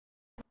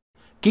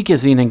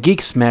Geekazine and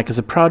Geek Smack is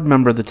a proud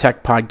member of the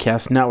Tech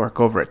Podcast Network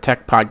over at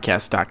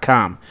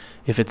techpodcast.com.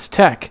 If it's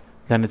tech,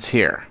 then it's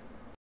here.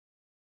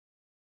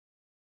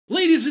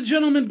 Ladies and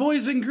gentlemen,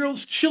 boys and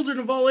girls, children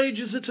of all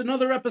ages, it's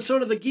another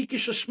episode of the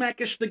Geekish, the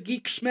Smackish, the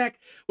Geek Smack,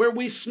 where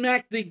we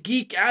smack the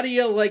geek out of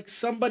you like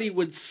somebody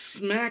would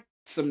smack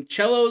some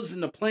cellos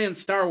into playing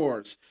Star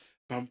Wars.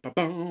 Bum, ba,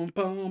 bum,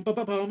 bum, ba,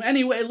 ba, bum.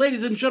 Anyway,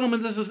 ladies and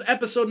gentlemen, this is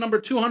episode number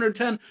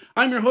 210.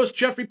 I'm your host,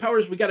 Jeffrey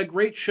Powers. We got a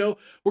great show.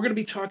 We're going to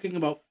be talking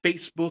about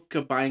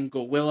Facebook buying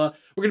Gorilla.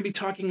 We're going to be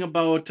talking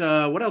about,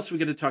 what else are we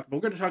going to talk about?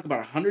 We're going to talk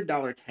about a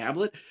 $100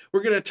 tablet.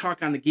 We're going to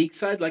talk on the geek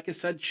side, like I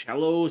said,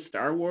 cello,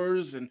 Star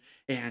Wars, and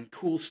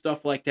cool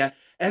stuff like that.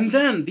 And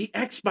then the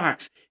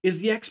Xbox.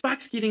 Is the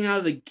Xbox getting out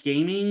of the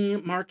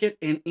gaming market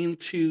and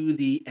into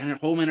the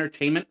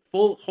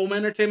full home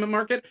entertainment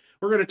market?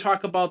 We're going to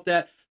talk about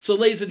that. So,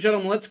 ladies and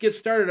gentlemen, let's get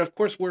started. Of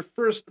course, we're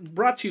first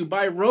brought to you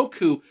by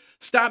Roku.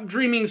 Stop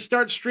dreaming,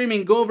 start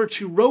streaming. Go over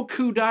to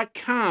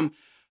Roku.com,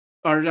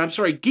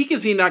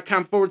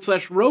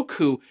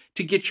 Geekazine.com/Roku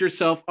to get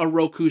yourself a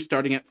Roku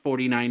starting at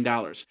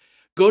 $49.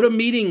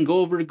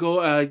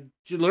 GoToMeeting,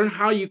 learn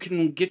how you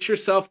can get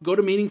yourself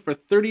GoToMeeting for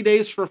 30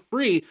 days for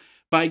free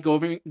by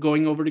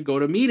going over to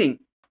GoToMeeting.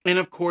 And,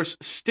 of course,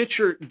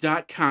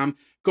 Stitcher.com.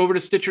 Go over to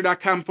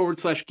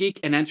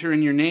Stitcher.com/geek and enter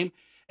in your name.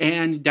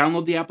 And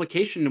download the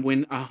application to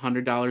win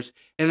 $100.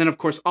 And then, of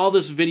course, all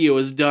this video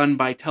is done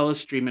by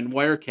Telestream and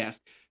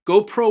Wirecast.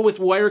 Go Pro with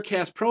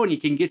Wirecast Pro, and you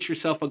can get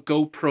yourself a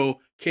GoPro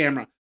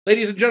camera.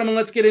 Ladies and gentlemen,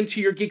 let's get into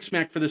your Geek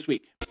Smack for this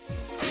week.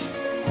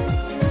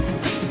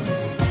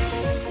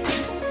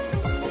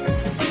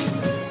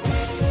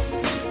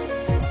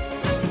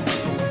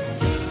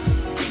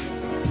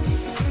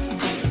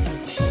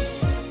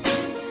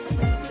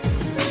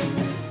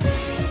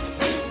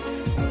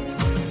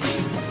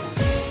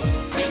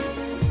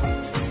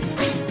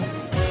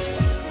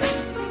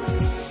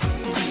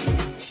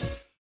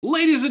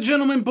 Ladies and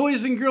gentlemen,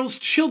 boys and girls,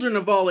 children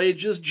of all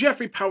ages,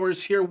 Jeffrey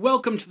Powers here.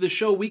 Welcome to the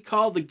show we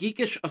call the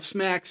Geekish of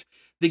Smacks,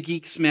 the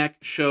Geek Smack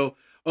Show,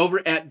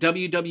 over at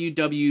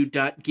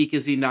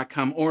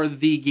www.geekazine.com or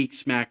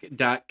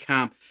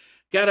thegeeksmack.com.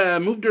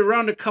 Moved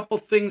around a couple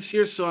things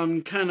here, so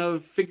I'm kind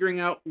of figuring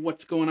out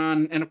what's going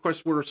on. And of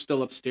course, we're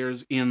still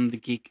upstairs in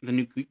the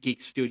new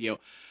Geek Studio.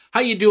 How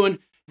you doing?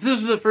 If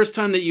this is the first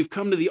time that you've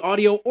come to the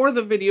audio or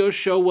the video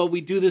show, well, we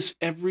do this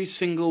every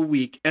single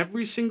week,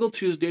 every single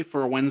Tuesday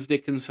for a Wednesday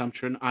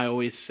consumption, I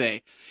always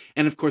say.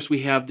 And of course,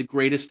 we have the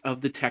greatest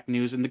of the tech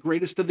news and the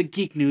greatest of the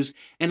geek news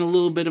and a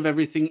little bit of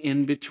everything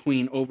in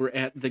between over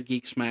at the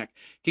Geek Smack.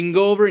 You can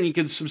go over and you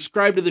can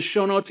subscribe to the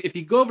show notes. If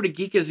you go over to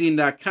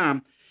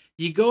Geekazine.com,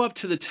 you go up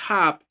to the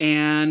top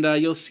and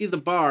you'll see the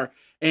bar.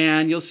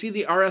 And you'll see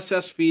the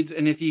RSS feeds,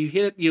 and if you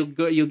hit it,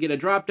 you'll get a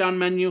drop-down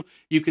menu.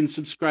 You can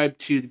subscribe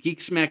to the Geek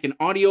Smack in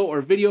audio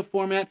or video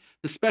format,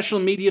 the special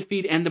media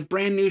feed, and the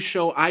brand new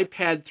show,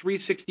 iPad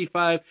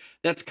 365.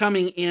 That's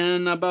coming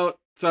in about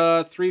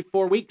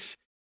 3-4 weeks.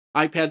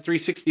 iPad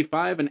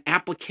 365, an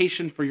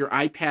application for your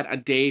iPad a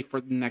day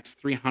for the next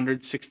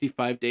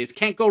 365 days.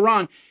 Can't go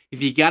wrong.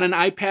 If you got an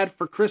iPad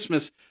for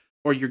Christmas,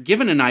 or you're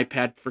given an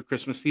iPad for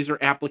Christmas, these are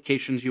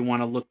applications you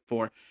want to look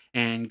for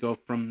and go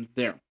from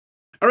there.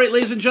 All right,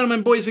 ladies and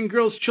gentlemen, boys and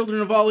girls, children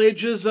of all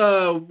ages,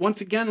 once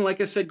again, like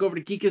I said, go over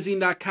to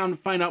Geekazine.com to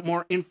find out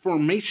more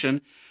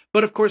information.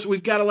 But, of course,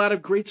 we've got a lot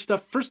of great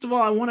stuff. First of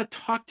all, I want to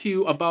talk to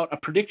you about a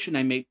prediction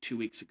I made 2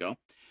 weeks ago.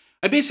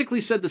 I basically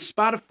said that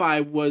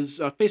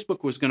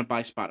Facebook was going to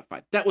buy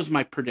Spotify. That was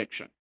my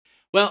prediction.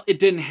 Well, it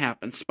didn't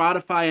happen.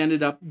 Spotify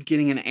ended up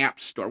getting an app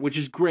store, which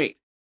is great.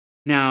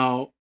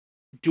 Now,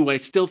 do I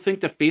still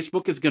think that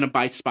Facebook is going to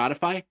buy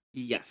Spotify?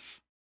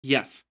 Yes.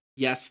 Yes.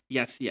 Yes,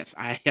 yes, yes.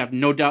 I have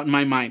no doubt in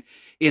my mind.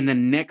 In the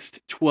next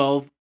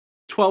 12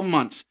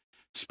 months,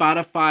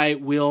 Spotify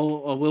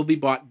will be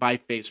bought by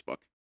Facebook.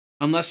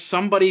 Unless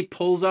somebody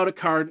pulls out a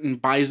card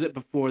and buys it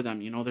before them.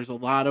 You know, there's a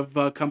lot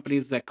of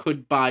companies that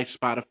could buy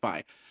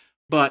Spotify.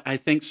 But I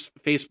think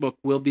Facebook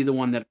will be the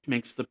one that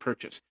makes the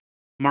purchase.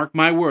 Mark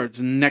my words,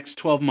 in the next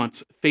 12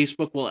 months,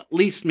 Facebook will at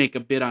least make a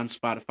bid on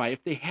Spotify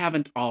if they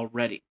haven't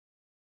already.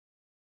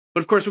 But,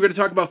 of course, we're going to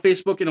talk about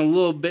Facebook in a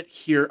little bit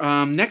here.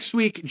 Next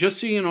week, just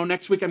so you know,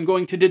 next week I'm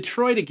going to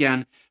Detroit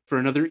again for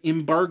another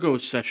embargo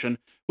session,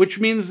 which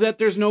means that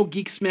there's no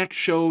Geek Smack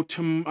show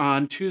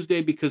on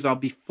Tuesday because I'll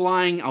be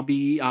flying. I'll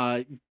be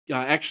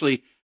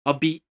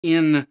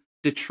in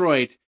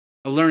Detroit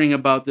learning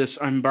about this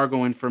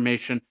embargo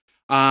information.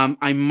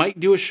 I might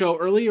do a show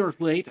early or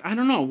late. I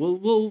don't know.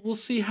 We'll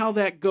see how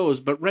that goes.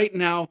 But right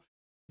now,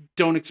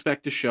 don't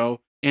expect a show.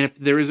 And if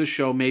there is a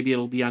show, maybe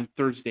it'll be on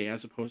Thursday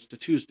as opposed to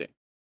Tuesday.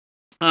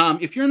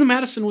 If you're in the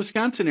Madison,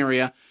 Wisconsin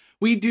area,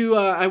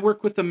 I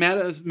work with the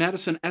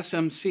Madison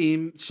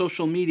SMC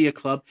Social Media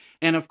Club,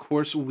 and of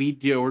course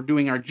we're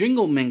doing our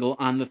Jingle Mingle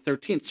on the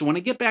 13th. So when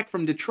I get back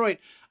from Detroit,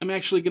 I'm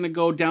actually going to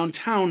go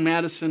downtown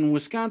Madison,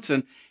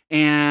 Wisconsin,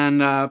 and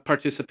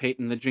participate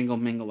in the Jingle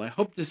Mingle. I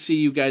hope to see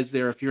you guys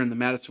there if you're in the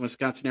Madison,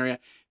 Wisconsin area.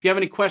 If you have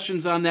any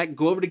questions on that,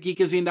 go over to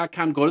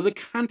geekazine.com, go to the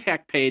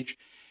contact page,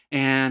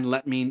 and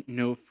let me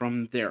know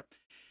from there.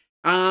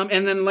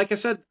 And then, like I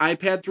said,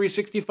 iPad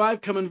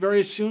 365 coming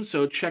very soon,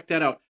 so check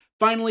that out.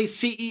 Finally,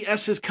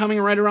 CES is coming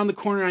right around the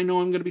corner. I know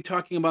I'm going to be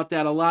talking about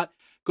that a lot.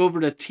 Go over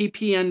to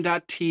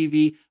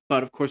tpn.tv,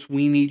 but of course,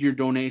 we need your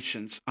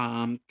donations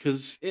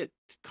because it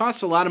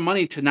costs a lot of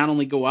money to not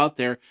only go out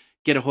there,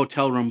 get a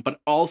hotel room, but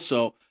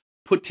also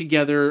put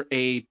together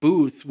a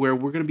booth where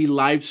we're going to be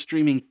live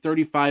streaming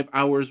 35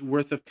 hours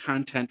worth of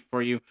content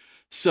for you.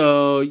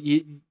 So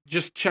you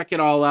just check it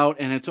all out,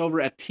 and it's over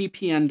at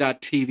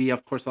tpn.tv.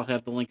 Of course, I'll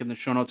have the link in the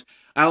show notes.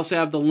 I also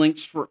have the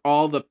links for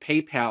all the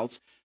PayPals,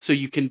 so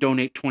you can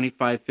donate $25,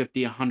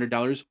 $50,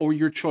 $100, or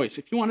your choice.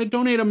 If you want to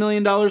donate $1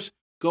 million,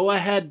 go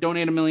ahead,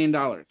 donate $1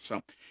 million.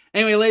 So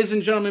anyway, ladies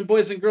and gentlemen,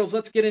 boys and girls,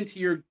 let's get into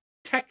your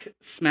tech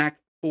smack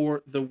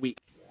for the week.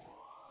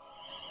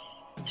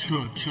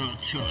 Tech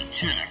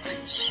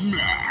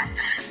smack.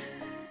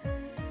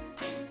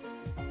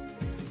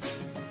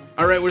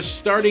 All right, we're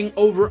starting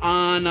over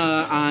on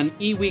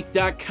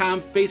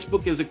eweek.com.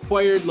 Facebook has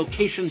acquired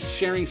location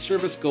sharing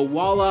service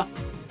Gowalla.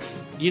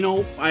 You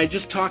know, I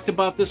just talked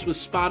about this with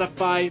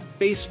Spotify.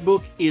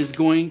 Facebook is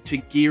going to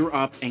gear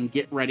up and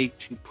get ready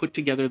to put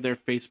together their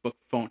Facebook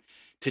phone.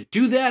 To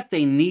do that,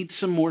 they need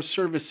some more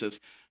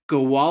services.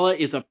 Gowalla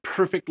is a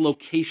perfect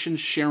location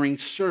sharing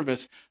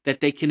service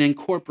that they can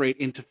incorporate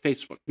into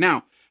Facebook.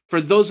 Now, for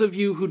those of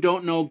you who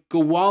don't know,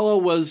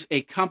 Gowalla was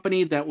a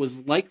company that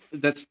was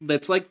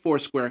that's like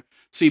Foursquare.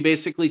 So you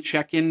basically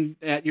check in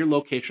at your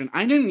location.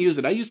 I didn't use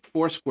it. I used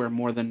Foursquare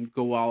more than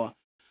Gowalla.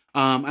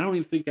 I don't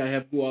even think I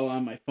have Gowalla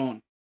on my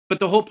phone. But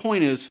the whole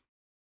point is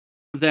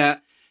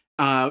that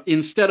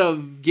instead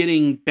of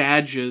getting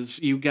badges,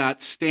 you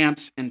got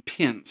stamps and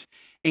pins.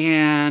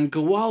 And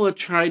Gowalla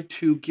tried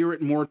to gear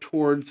it more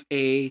towards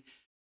a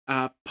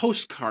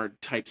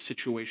postcard type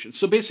situation.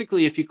 So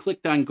basically, if you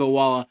clicked on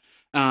Gowalla,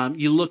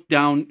 you look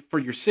down for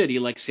your city,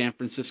 like San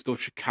Francisco,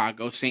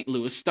 Chicago, St.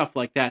 Louis, stuff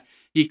like that.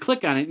 You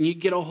click on it, and you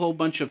get a whole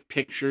bunch of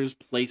pictures,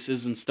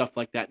 places, and stuff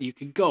like that. You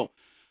could go.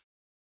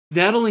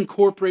 That'll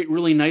incorporate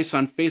really nice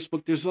on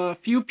Facebook. There's a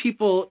few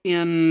people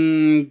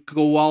in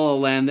Gowalla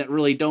land that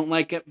really don't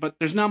like it, but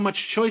there's not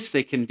much choice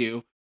they can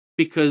do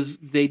because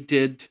they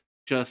did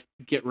just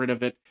get rid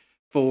of it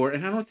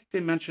and I don't think they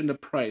mentioned a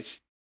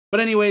price. But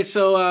anyway,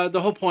 so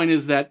the whole point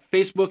is that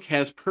Facebook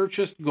has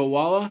purchased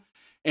Gowalla,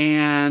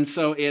 and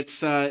so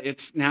it's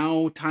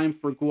now time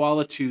for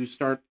Gowalla to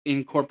start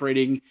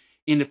incorporating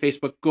into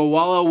Facebook.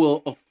 Gowalla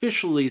will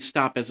officially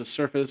stop as a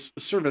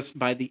service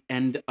by the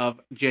end of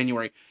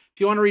January. If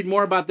you want to read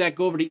more about that,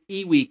 go over to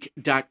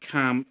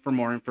eweek.com for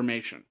more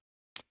information.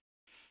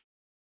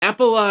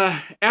 Apple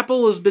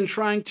has been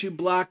trying to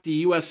block the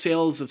U.S.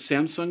 sales of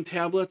Samsung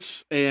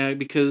tablets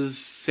because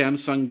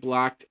Samsung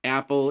blocked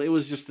Apple. It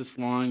was just this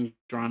long,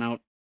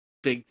 drawn-out,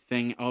 big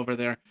thing over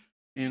there.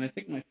 And I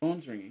think my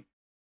phone's ringing.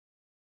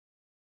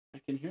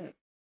 I can hear it.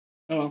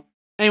 Oh, well.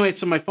 Anyway,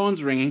 so my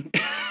phone's ringing.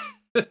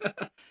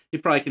 You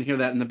probably can hear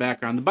that in the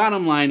background. The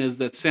bottom line is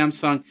that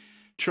Samsung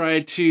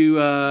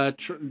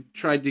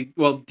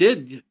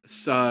did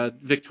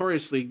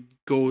victoriously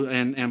go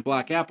and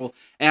block Apple.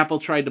 Apple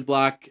tried to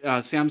block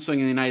Samsung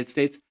in the United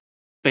States,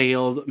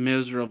 failed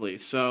miserably.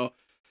 So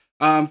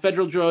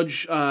federal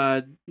judge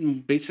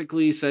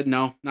basically said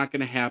no, not going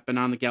to happen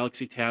on the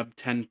Galaxy Tab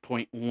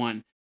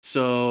 10.1.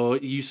 So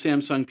you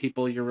Samsung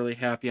people, you're really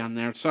happy on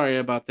there. Sorry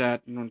about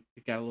that. You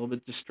got a little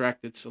bit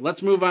distracted. So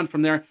let's move on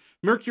from there.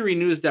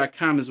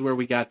 MercuryNews.com is where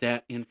we got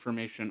that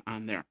information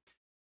on there.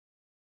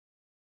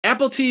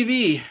 Apple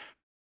TV.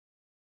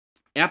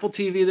 Apple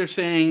TV, they're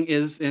saying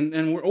is,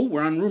 and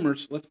we're on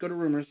rumors. Let's go to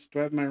rumors. Do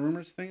I have my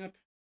rumors thing up?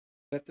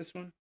 Is that this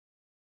one?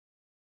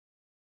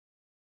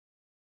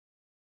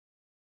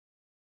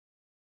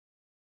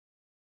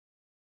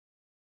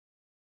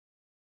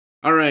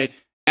 All right.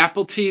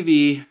 Apple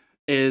TV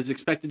is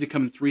expected to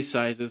come in 3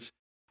 sizes,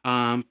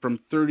 from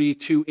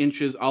 32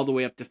 inches all the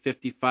way up to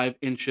 55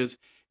 inches.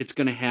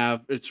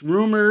 It's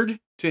rumored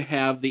to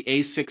have the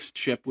A6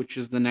 chip, which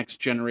is the next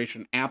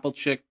generation Apple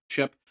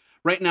chip.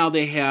 Right now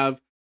they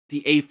have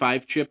the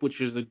A5 chip,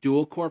 which is a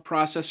dual-core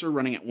processor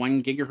running at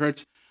 1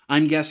 gigahertz.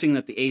 I'm guessing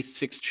that the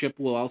A6 chip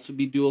will also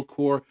be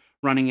dual-core,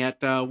 running at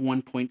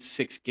 1.6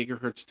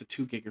 gigahertz to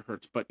 2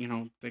 gigahertz. But,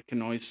 they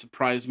can always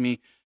surprise me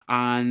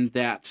on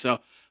that.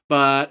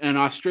 But an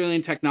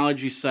Australian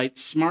technology site,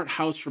 Smart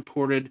House,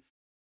 reported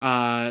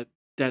that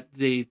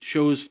they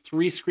chose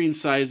 3 screen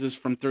sizes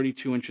from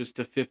 32 inches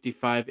to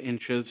 55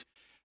 inches.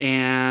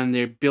 And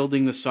they're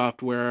building the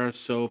software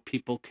so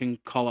people can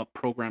call up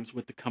programs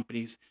with the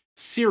company's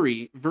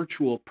Siri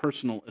virtual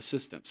personal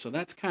assistant. So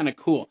that's kind of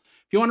cool.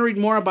 If you want to read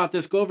more about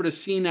this, go over to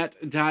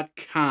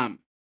cnet.com.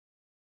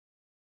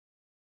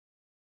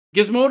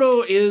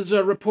 Gizmodo is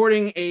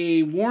reporting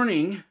a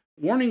warning.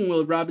 Warning,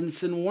 Will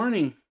Robinson,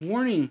 warning.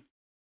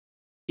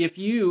 If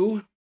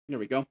you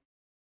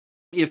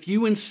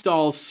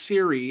install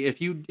Siri,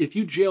 if you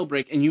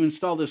jailbreak and you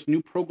install this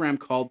new program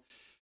called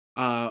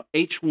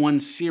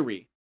H1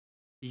 Siri,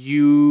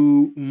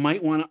 you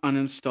might want to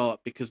uninstall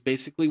it, because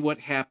basically what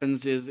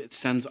happens is it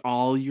sends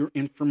all your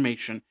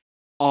information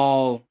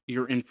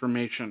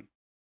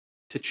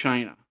to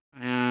China.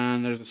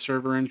 and there's a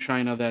server in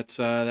China that's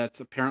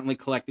apparently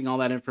collecting all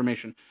that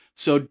information.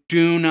 So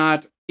do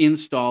not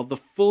install the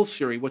full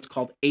Siri, what's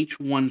called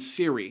H1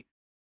 Siri.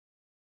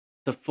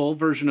 The full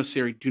version of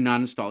Siri, do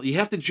not install. You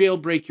have to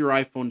jailbreak your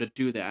iPhone to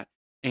do that.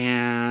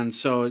 And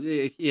so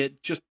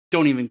it just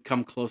don't even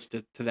come close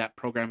to that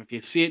program. If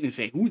you see it and you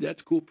say, ooh,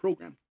 that's a cool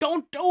program,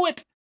 don't do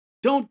it.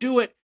 Don't do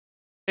it.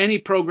 Any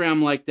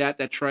program like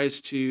that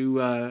tries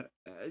to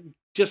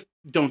just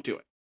don't do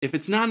it. If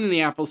it's not in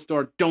the Apple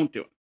Store, don't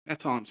do it.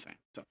 That's all I'm saying.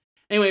 So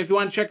anyway, if you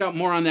want to check out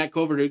more on that,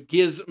 go over to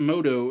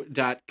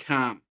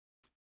gizmodo.com.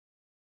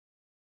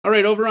 All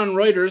right, over on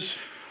Reuters,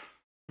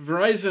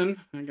 Verizon,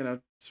 I'm going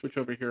to switch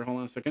over here. Hold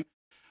on a second.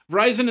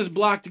 Verizon has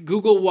blocked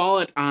Google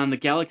Wallet on the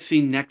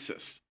Galaxy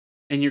Nexus.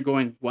 And you're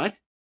going, what?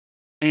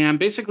 And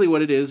basically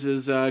what it is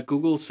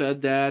Google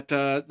said that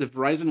the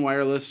Verizon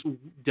Wireless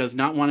does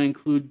not want to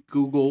include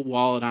Google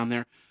Wallet on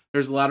there.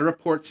 There's a lot of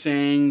reports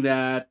saying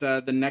that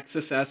the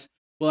Nexus S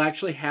will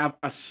actually have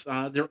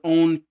their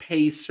own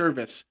pay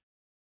service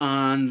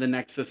on the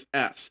Nexus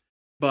S,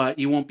 but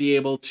you won't be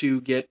able to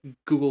get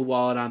Google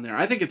Wallet on there.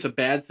 I think it's a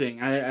bad thing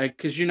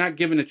because you're not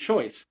given a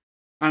choice.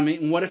 I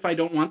mean, what if I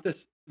don't want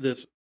this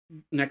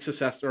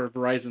Nexus S or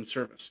Verizon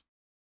service?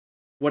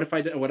 What if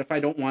I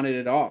don't want it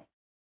at all?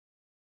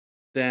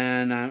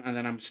 Then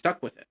I'm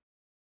stuck with it.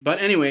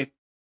 But anyway,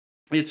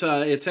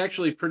 it's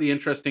actually pretty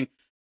interesting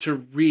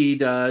to read.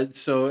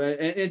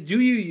 Do you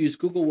use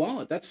Google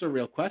Wallet? That's the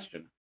real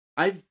question.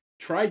 I've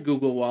tried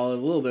Google Wallet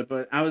a little bit,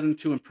 but I wasn't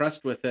too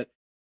impressed with it.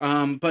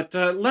 But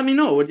let me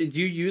know. Do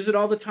you use it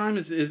all the time?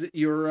 Is it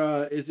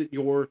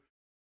your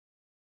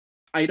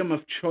item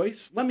of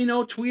choice? Let me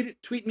know.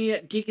 Tweet me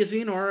at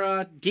Geekazine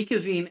or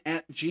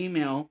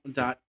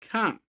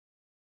geekazine@gmail.com.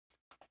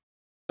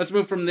 Let's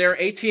move from there.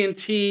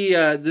 AT&T,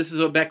 this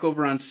is back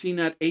over on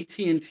CNET.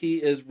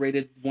 AT&T is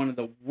rated one of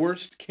the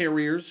worst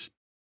carriers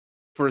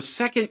for a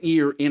second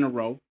year in a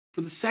row.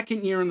 For the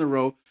second year in a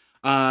row,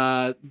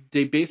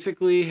 they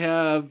basically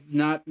have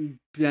not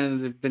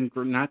been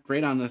not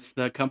great on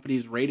the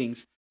company's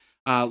ratings.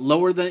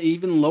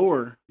 Even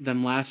lower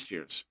than last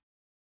year's.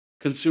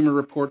 Consumer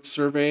Reports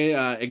survey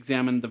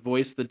examined the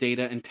voice, the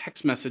data, and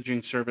text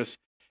messaging service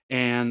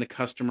and the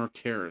customer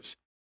cares.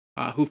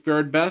 Who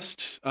fared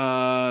best?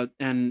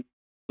 And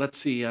let's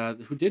see,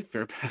 who did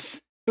fare best?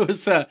 It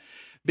was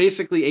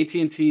basically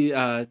AT&T.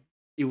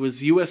 It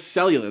was U.S.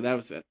 Cellular. That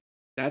was it.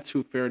 That's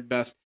who fared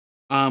best,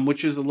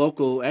 which is a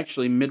local,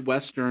 actually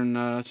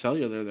Midwestern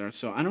cellular there.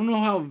 So I don't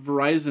know how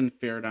Verizon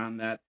fared on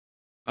that.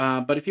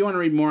 But if you want to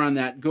read more on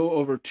that, go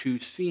over to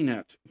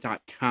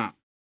cnet.com.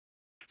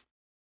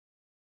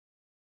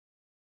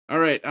 All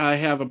right, I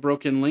have a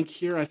broken link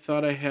here. I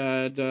thought I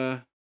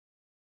had...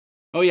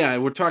 Oh yeah,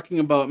 we're talking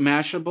about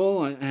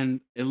Mashable,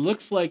 and it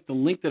looks like the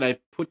link that I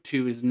put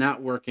to is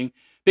not working.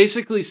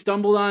 Basically,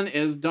 StumbleOn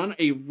has done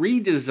a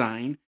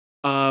redesign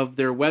of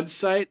their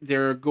website.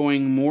 They're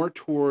going more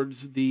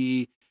towards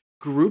the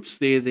groups.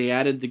 They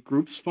added the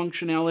groups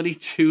functionality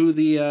to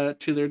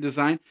their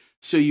design,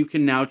 so you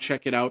can now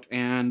check it out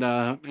and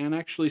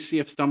actually see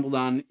if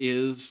StumbleOn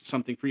is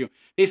something for you.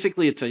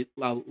 Basically, it's a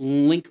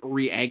link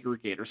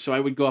reaggregator. So I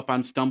would go up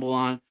on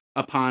StumbleOn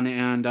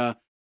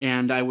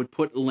and I would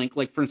put a link,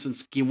 like for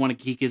instance, one of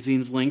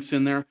Geekazine's links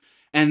in there,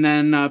 and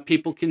then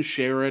people can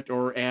share it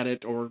or add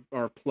it or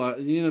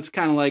plug. You know, it's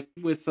kind of like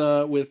with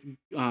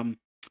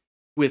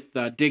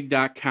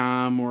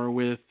Dig.com or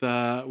with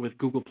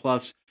Google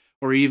Plus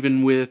or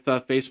even with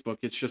Facebook.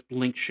 It's just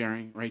link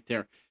sharing right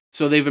there.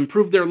 So they've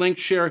improved their link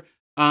share.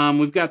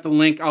 We've got the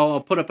link.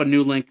 I'll put up a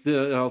new link.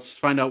 I'll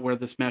find out where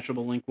this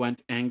Mashable link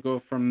went and go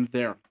from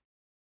there.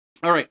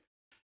 All right.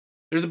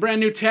 There's a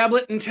brand new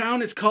tablet in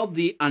town. It's called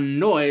the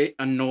Anoil.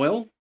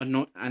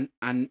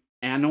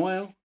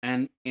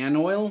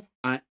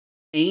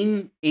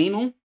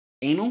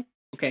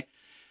 Okay.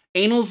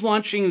 Anal's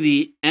launching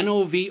the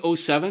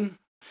NOV07.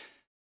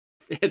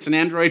 It's an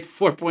Android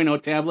 4.0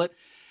 tablet.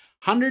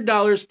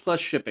 $100 plus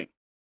shipping.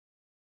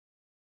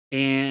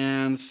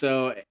 And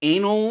so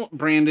Anal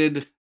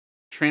branded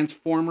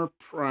Transformer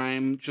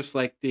Prime, just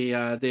like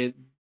when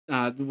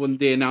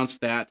they announced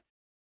that.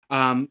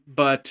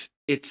 But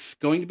it's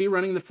going to be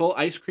running the full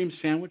ice cream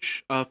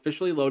sandwich,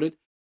 officially loaded.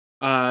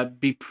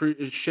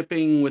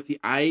 Shipping with the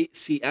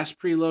ICS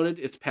preloaded.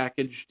 It's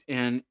packaged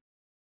in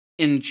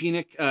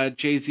Ingenic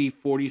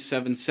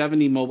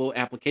JZ4770 mobile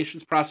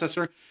applications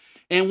processor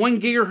and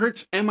 1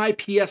 gigahertz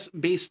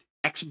MIPS-based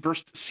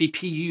X-Burst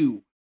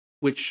CPU,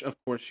 which, of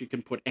course, you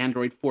can put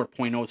Android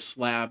 4.0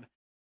 slab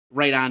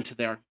right onto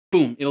there.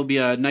 Boom. It'll be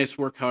a nice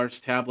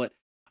workhorse tablet.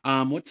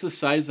 What's the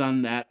size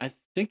on that? I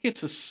think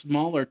it's a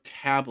smaller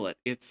tablet.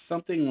 It's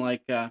something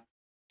like let's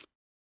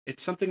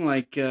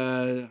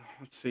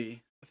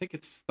see. I think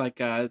it's like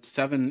a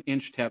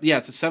 7-inch tablet. Yeah,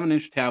 it's a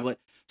 7-inch tablet.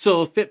 So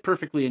it'll fit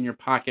perfectly in your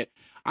pocket.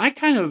 I'm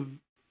kind of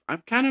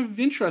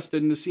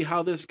interested in to see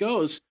how this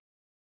goes.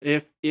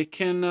 If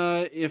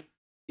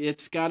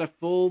it's got a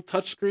full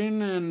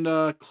touchscreen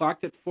and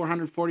clocked at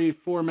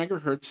 444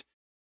 megahertz,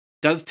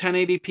 does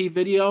 1080p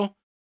video,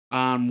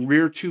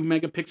 Rear 2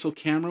 megapixel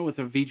camera with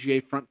a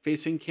VGA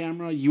front-facing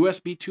camera,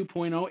 USB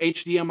 2.0,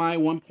 HDMI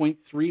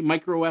 1.3,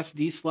 micro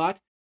SD slot.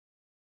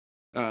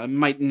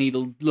 Might need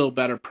a little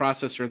better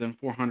processor than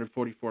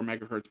 444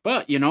 megahertz.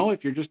 But, you know,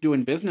 if you're just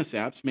doing business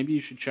apps, maybe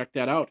you should check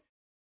that out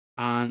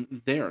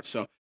on there.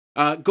 So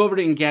go over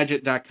to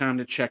Engadget.com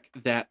to check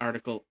that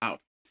article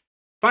out.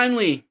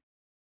 Finally,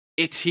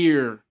 it's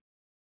here.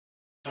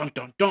 Dun,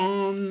 dun,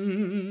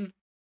 dun.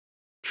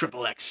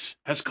 XXX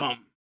has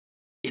come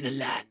in a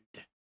land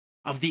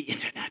of the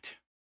internet.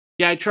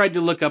 Yeah, I tried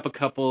to look up a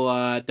couple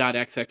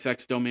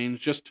 .xxx domains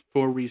just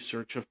for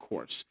research, of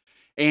course.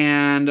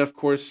 And, of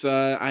course,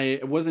 I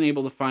wasn't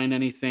able to find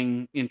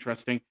anything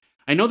interesting.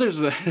 I know there's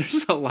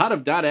a lot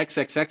of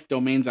 .xxx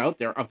domains out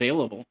there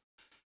available.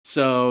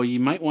 So you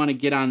might want to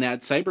get on that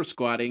cyber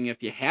squatting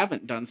if you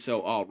haven't done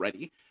so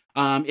already.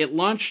 It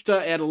launched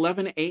at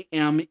 11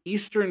 a.m.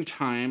 Eastern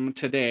Time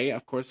today.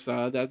 Of course,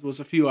 that was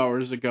a few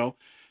hours ago.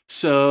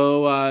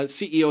 So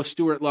CEO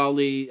Stuart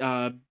Lawley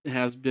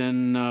has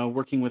been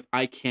working with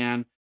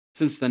ICANN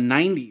since the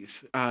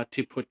 90s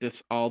to put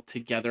this all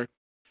together.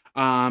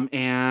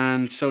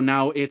 And so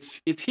now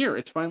it's here.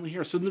 It's finally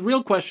here. So the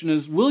real question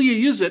is, will you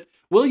use it?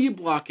 Will you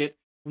block it?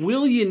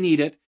 Will you need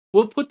it?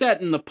 We'll put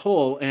that in the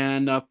poll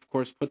and, of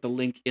course, put the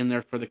link in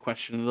there for the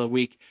question of the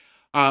week.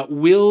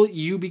 Will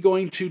you be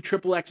going to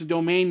XXX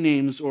domain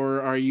names,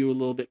 or are you a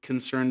little bit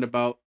concerned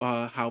about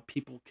how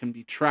people can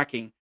be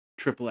tracking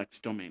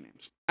XXX domain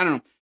names? I don't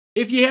know.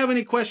 If you have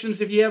any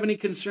questions, if you have any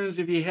concerns,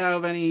 if you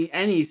have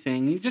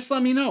anything, just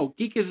let me know.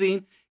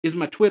 Geekazine is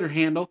my Twitter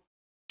handle.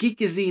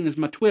 Geekazine is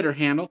my Twitter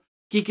handle.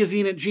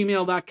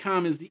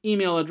 Geekazine@gmail.com is the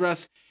email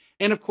address.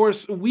 And, of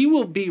course, we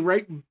will be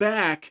right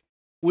back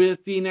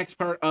with the next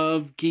part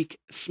of Geek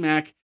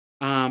Smack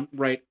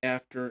right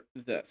after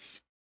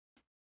this.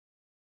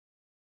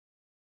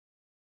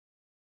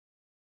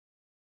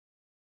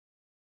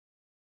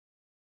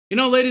 You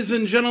know, ladies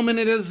and gentlemen,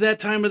 it is that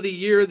time of the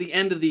year, the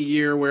end of the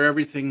year, where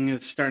everything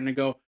is starting to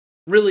go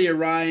really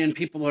awry and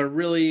people are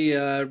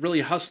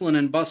really hustling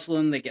and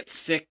bustling. They get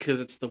sick because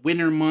it's the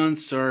winter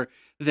months, or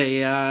they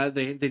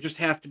just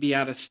have to be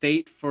out of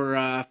state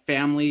for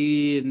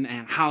family and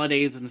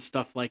holidays and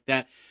stuff like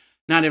that.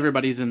 Not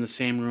everybody's in the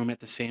same room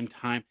at the same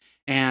time.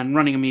 And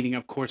running a meeting,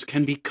 of course,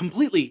 can be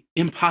completely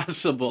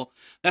impossible.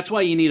 That's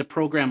why you need a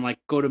program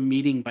like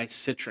GoToMeeting by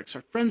Citrix.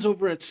 Our friends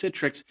over at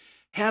Citrix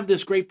have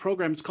this great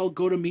program. It's called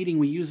GoToMeeting.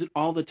 We use it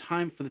all the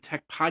time for the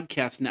Tech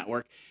Podcast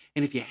Network.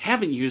 And if you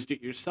haven't used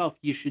it yourself,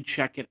 you should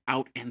check it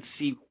out and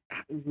see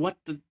what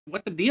the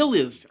deal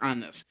is on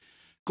this.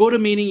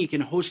 GoToMeeting, you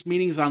can host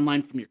meetings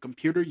online from your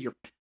computer, your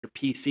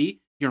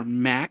PC, your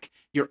Mac,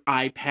 your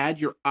iPad,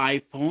 your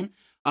iPhone.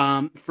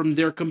 From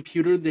their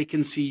computer, they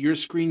can see your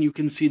screen, you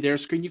can see their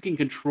screen, you can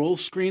control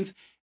screens,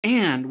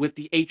 and with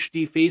the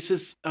HD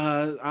Faces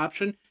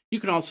option,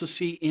 you can also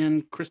see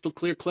in crystal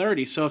clear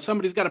clarity. So if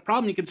somebody's got a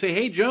problem, you can say,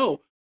 "Hey,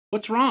 Joe,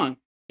 what's wrong?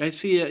 I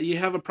see you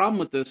have a problem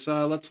with this.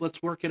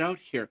 Let's work it out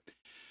here."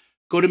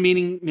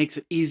 GoToMeeting makes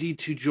it easy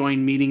to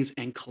join meetings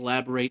and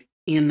collaborate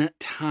in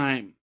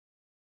time.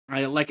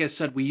 Like I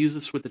said, we use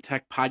this with the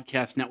Tech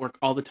Podcast Network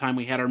all the time.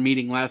 We had our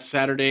meeting last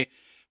Saturday.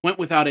 Went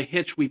without a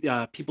hitch.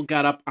 People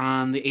got up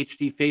on the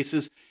HD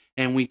Faces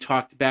and we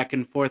talked back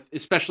and forth,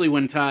 especially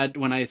when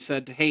I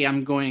said, "Hey,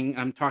 I'm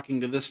talking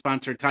to this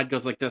sponsor," Todd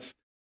goes like this.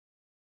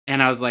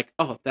 And I was like,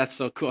 "Oh, that's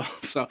so cool."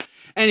 So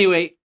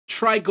anyway,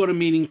 try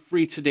GoToMeeting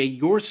free today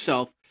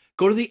yourself.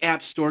 Go to the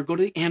App Store, go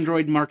to the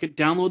Android market,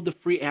 download the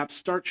free app,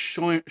 start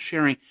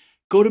sharing.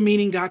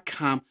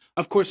 GoToMeeting.com.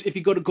 Of course, if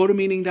you go to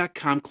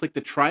GoToMeeting.com, click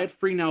the Try It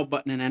Free Now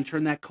button and enter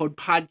in that code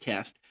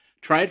podcast.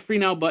 Try It Free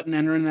Now button,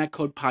 enter in that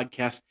code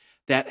podcast.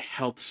 That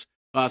helps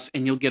us,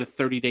 and you'll get a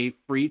 30-day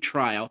free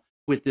trial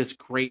with this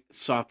great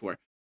software.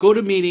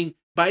 GoToMeeting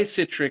by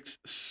Citrix.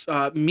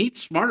 Meet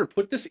smarter.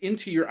 Put this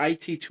into your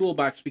IT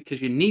toolbox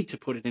because you need to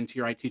put it into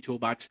your IT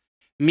toolbox.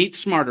 Meet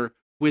smarter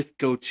with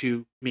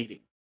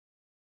GoToMeeting.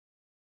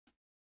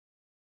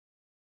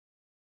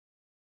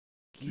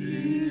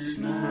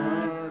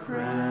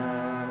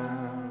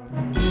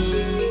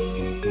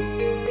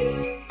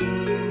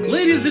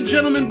 Ladies and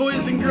gentlemen,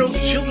 boys and girls,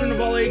 children of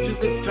all ages,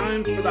 it's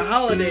time for the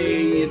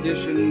holiday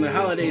edition, the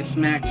holiday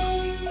smack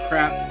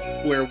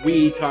crap, where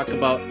we talk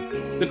about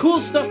the cool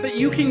stuff that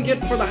you can get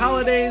for the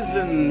holidays,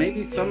 and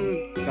maybe some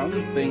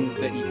things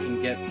that you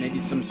can get, maybe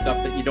some stuff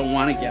that you don't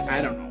want to get,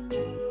 I don't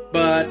know.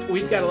 But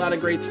we've got a lot of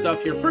great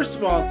stuff here. First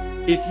of all,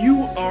 if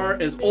you are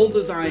as old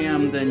as I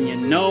am, then you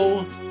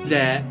know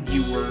that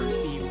you were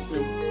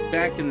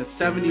back in the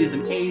 70s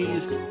and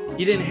 80s,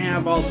 you didn't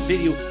have all the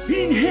you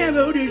didn't have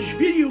all those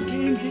video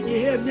games that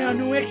you have now,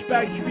 no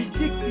Xbox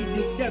 360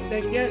 and stuff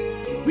like that.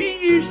 We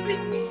used to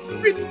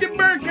rip the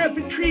bark off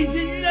of trees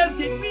and loved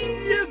it.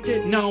 We loved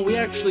it. No, we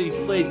actually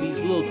played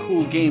these little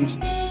cool games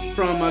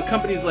from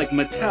companies like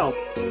Mattel,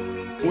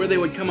 where they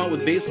would come out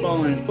with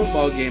baseball and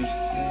football games.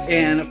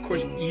 And of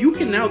course, you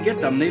can now get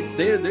them. They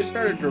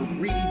started to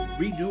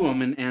redo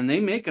them, and they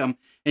make them,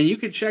 and you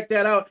can check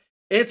that out.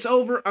 It's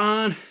over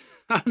on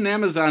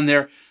Amazon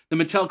there, the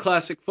Mattel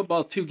Classic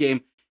Football 2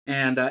 game.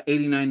 and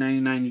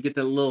 $89.99. You get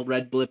that little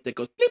red blip that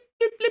goes blip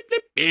blip blip blip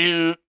blip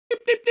blip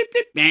blip blip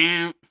blip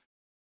blip.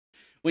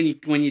 When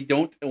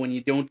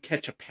you don't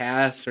catch a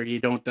pass or you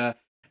don't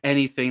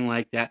anything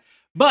like that.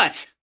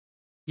 But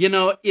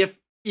if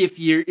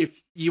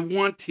you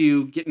want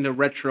to get into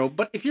retro,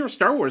 but if you're a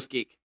Star Wars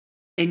geek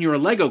and you're a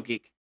Lego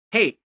geek,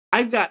 hey,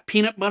 I've got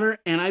peanut butter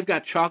and I've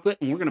got chocolate,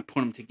 and we're gonna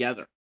put them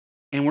together,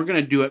 and we're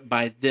gonna do it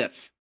by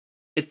this.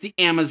 It's the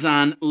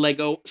Amazon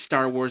Lego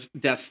Star Wars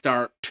Death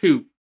Star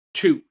 2.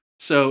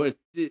 So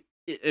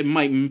it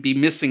might be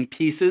missing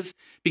pieces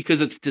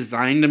because it's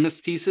designed to miss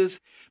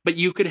pieces, but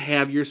you could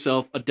have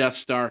yourself a Death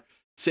Star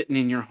sitting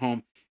in your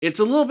home. It's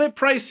a little bit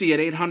pricey at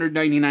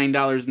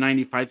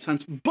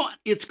 $899.95, but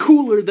it's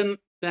cooler than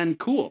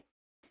cool.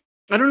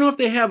 I don't know if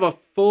they have a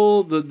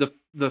full the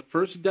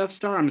first Death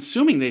Star. I'm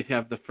assuming they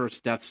have the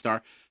first Death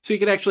Star, so you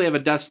could actually have a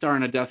Death Star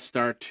and a Death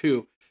Star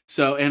 2.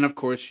 So, and of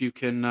course you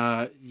can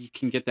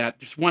get that.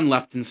 There's one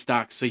left in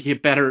stock, so you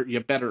better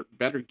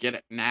get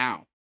it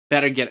now.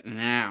 Better get it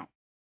now.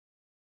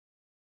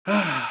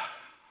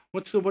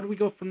 What do we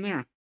go from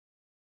there?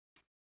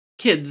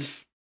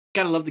 Kids,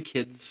 gotta love the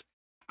kids.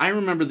 I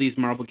remember these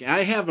marble games.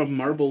 I have a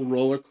marble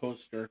roller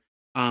coaster.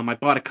 I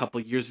bought a couple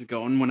years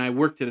ago, and when I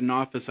worked at an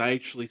office, I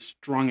actually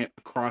strung it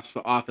across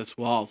the office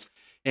walls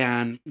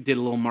and did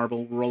a little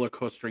marble roller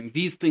coastering.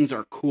 These things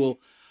are cool.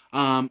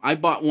 I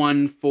bought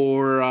one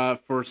for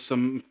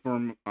some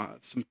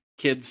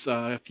kids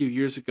a few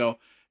years ago.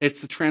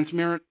 It's the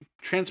transparent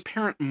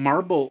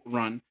marble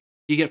run.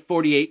 You get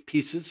 48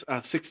 pieces,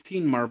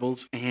 16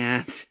 marbles,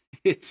 and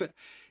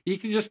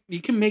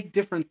you can make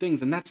different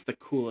things, and that's the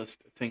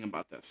coolest thing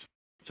about this.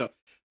 So,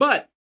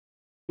 but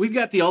we've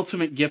got the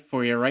ultimate gift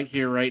for you right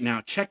here, right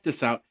now. Check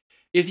this out.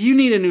 If you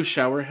need a new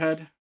shower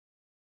head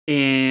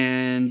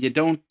and you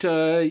don't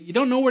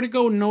know where to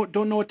go,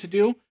 don't know what to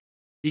do,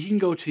 you can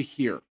go to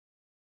here.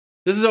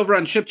 This is over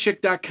on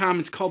ShipChick.com.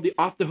 It's called the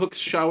Off the Hooks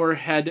shower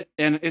head,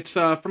 and it's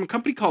from a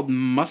company called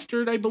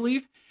Mustard, I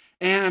believe.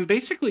 And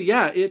basically,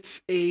 yeah,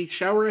 it's a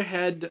shower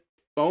head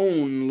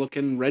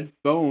phone-looking red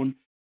phone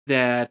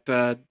that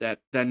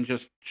then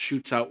just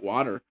shoots out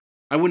water.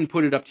 I wouldn't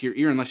put it up to your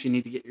ear unless you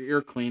need to get your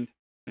ear cleaned.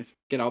 Just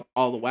get out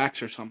all the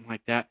wax or something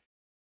like that.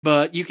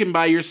 But you can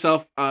buy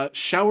yourself a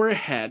shower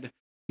head.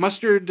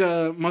 Mustard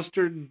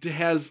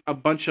has a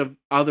bunch of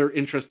other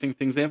interesting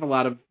things. They have a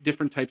lot of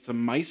different types of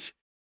mice.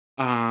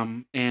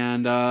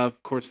 And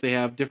of course, they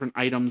have different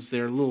items.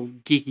 They're little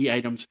geeky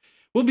items.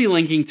 We'll be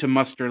linking to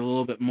Mustard a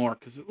little bit more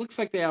because it looks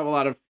like they have a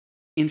lot of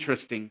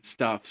interesting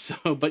stuff. So,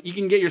 but you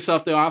can get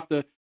yourself the Off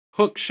the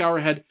Hook shower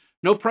head.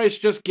 No price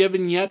just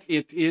given yet.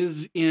 It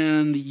is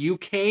in the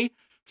UK,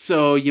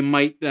 so you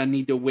might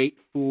need to wait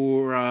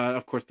for,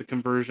 of course, the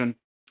conversion.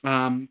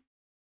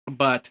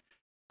 But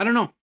I don't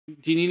know.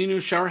 Do you need a new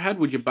shower head?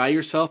 Would you buy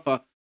yourself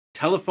a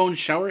telephone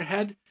shower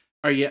head?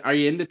 Are you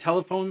into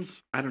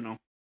telephones? I don't know.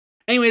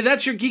 Anyway,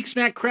 that's your Geek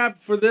Smack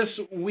crap for this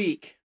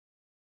week.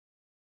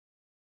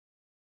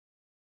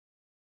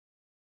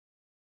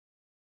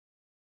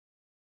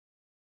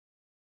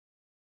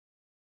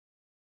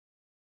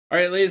 All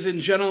right, ladies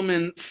and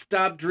gentlemen,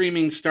 stop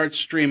dreaming, start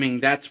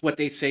streaming. That's what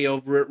they say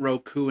over at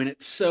Roku, and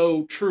it's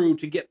so true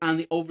to get on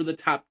the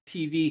over-the-top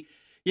TV.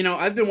 You know,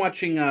 I've been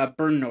watching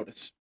Burn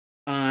Notice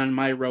on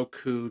my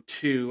Roku,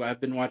 too. I've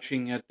been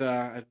watching it.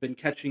 I've been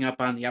catching up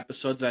on the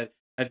episodes.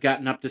 I've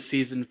gotten up to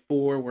season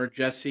 4, where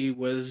Jesse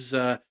was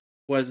the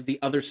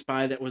other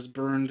spy that was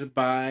burned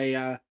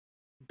by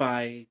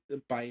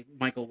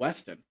Michael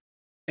Weston.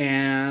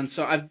 And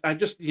so I've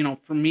just,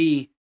 for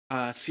me,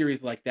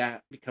 series like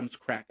that becomes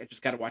crack. I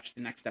just got to watch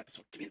the next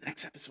episode. Give me the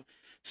next episode.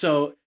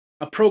 So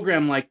a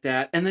program like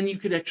that, and then you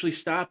could actually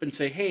stop and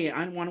say, hey,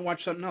 I want to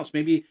watch something else.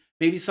 Maybe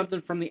something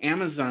from the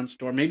Amazon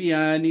store. Maybe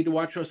I need to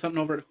watch something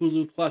over at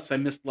Hulu Plus. I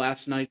missed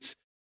last night's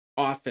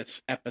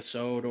Office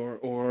episode,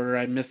 or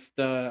I missed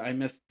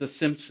The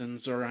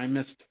Simpsons, or I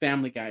missed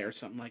Family Guy, or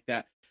something like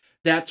that.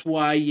 That's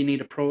why you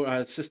need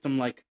a system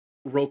like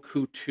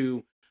Roku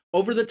 2.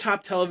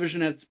 Over-the-top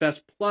television at its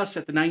best, plus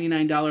at the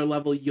 $99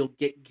 level, you'll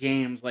get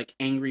games like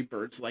Angry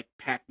Birds, like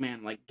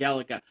Pac-Man, like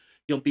Galaga.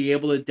 You'll be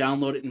able to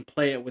download it and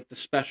play it with the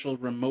special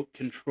remote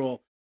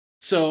control.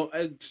 So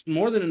it's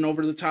more than an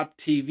over-the-top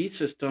TV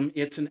system.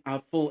 It's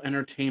a full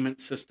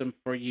entertainment system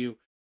for you.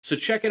 So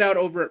check it out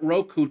over at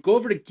Roku. Go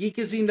over to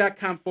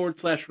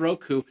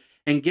geekazine.com/Roku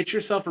and get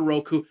yourself a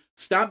Roku.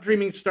 Stop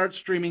dreaming, start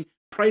streaming.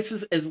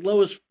 Prices as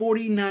low as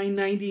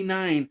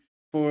 $49.99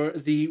 for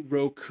the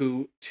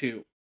Roku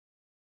 2.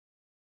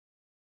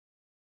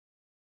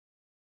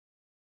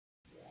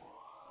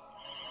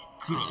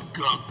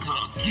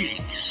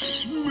 Geek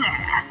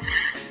Smack.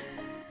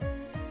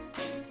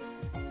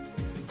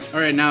 All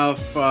right, now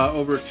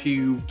over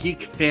to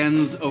geek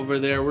fans over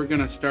there. We're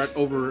going to start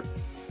over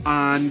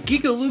on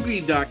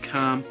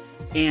geekaloogie.com,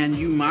 and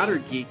you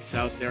modern geeks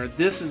out there.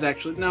 This is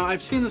actually, now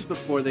I've seen this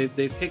before.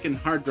 They've taken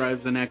hard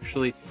drives, and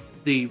actually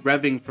the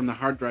revving from the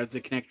hard drives, they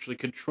can actually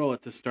control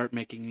it to start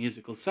making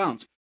musical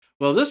sounds.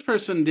 Well, this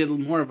person did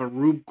more of a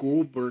Rube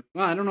Goldberg.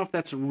 Well, I don't know if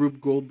that's a Rube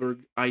Goldberg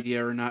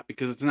idea or not,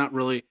 because it's not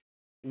really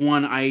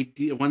one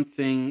idea, one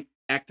thing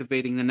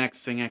activating the next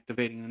thing,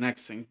 activating the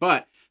next thing.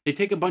 But they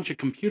take a bunch of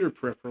computer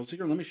peripherals.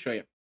 Here, let me show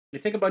you. They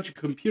take a bunch of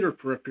computer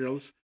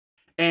peripherals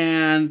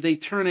and they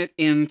turn it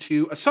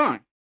into a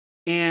song.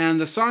 And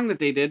the song that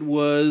they did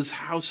was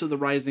House of the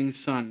Rising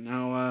Sun.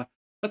 Now,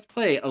 let's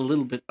play a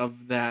little bit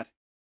of that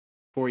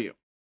for you.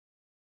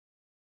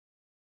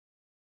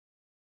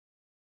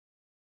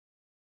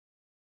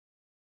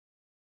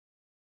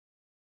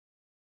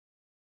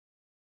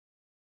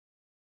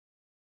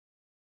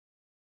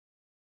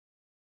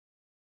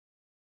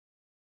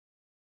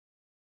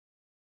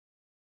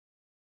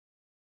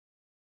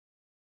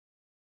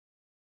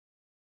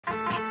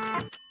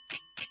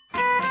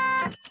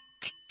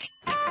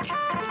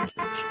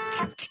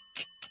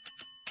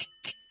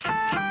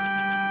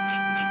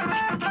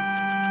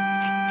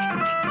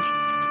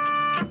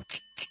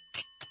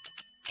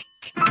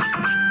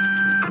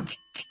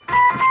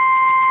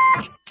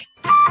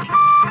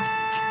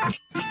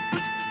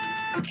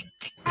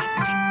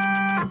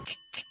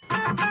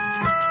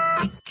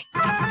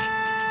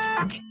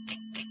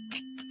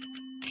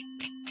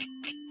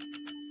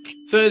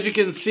 So as you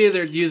can see,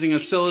 they're using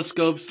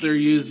oscilloscopes. They're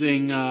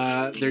using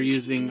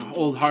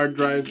old hard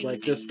drives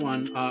like this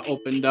one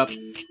opened up.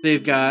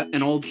 They've got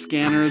an old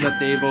scanner that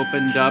they've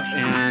opened up,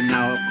 and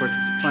now, of course,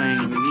 it's playing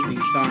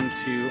the song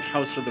to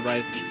House of the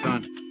Rising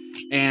Sun.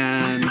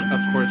 And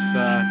of course,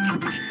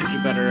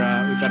 we better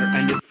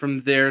end it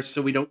from there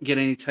so we don't get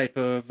any type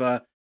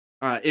of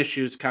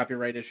issues,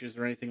 copyright issues,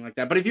 or anything like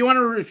that. But if you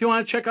want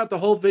to check out the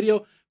whole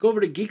video, go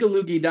over to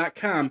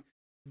geekaloogie.com,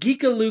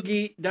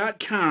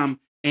 geekaloogie.com.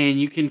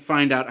 And you can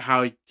find out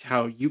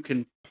how you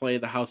can play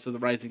the House of the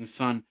Rising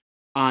Sun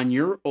on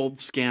your old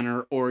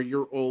scanner or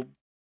your old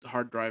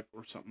hard drive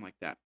or something like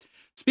that.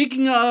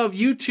 Speaking of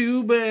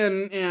YouTube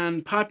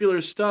and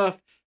popular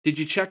stuff, did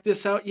you check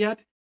this out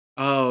yet?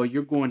 Oh,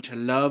 you're going to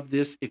love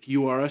this if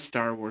you are a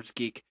Star Wars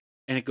geek.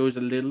 And it goes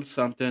a little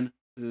something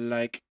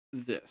like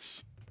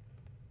this.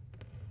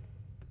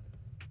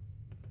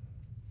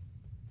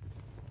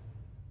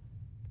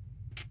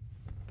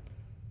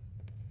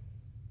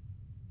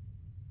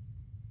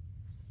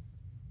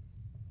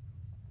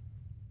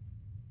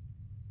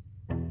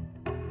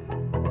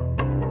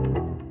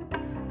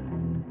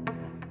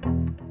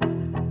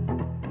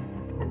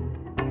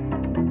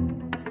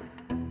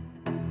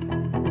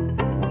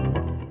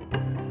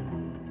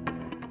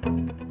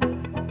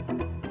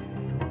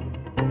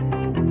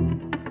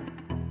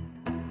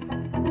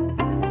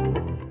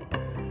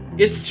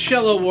 It's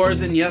Shello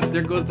Wars, and yes,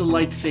 there goes the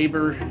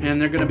lightsaber, and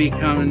they're gonna be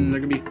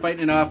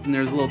fighting it off, and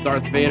there's a little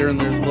Darth Vader,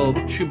 and there's a little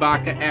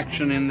Chewbacca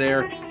action in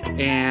there,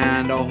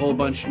 and a whole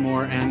bunch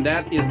more, and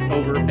that is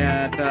over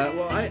at,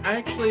 well, I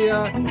actually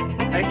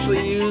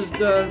used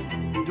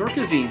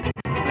Dorkazine.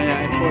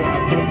 I put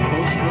a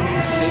post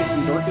earlier today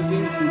from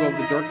Dorkazine. You can go over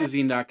to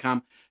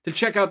dorkazine.com to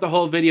check out the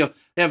whole video.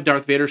 They have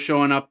Darth Vader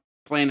showing up,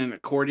 playing an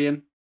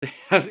accordion.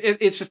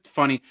 It's just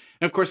funny.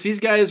 And of course, these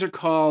guys are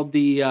called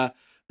the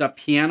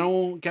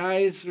piano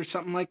guys or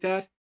something like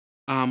that.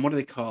 What are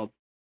they called?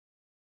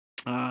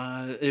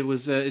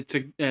 It's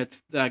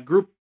a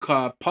group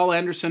called Paul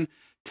Anderson,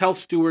 Tel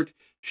Stewart,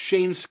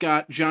 Shane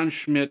Scott, John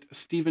Schmidt,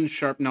 Stephen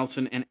Sharp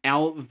Nelson, and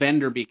Al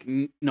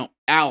Vanderbeek. No,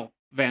 Al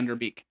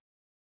Vanderbeek.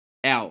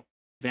 Al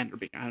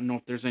Vanderbeek. I don't know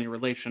if there's any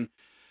relation,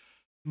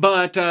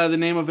 but the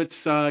name of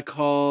it's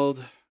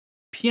called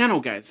Piano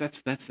Guys. That's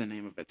the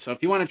name of it. So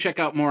if you want to check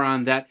out more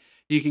on that,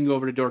 you can go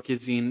over to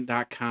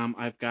Geekazine.com.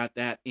 I've got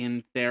that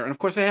in there. And, of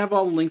course, I have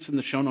all the links in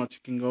the show notes. You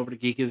can go over to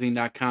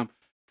Geekazine.com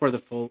for the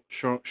full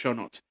show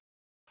notes.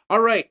 All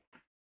right.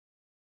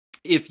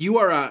 If you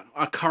are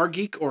a car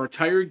geek or a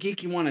tire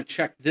geek, you want to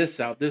check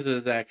this out. This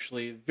is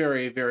actually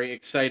very, very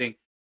exciting.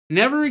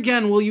 Never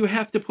again will you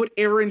have to put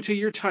air into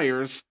your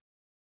tires.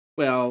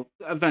 Well,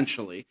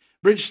 eventually.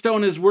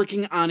 Bridgestone is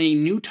working on a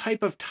new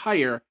type of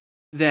tire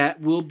that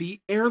will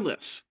be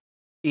airless.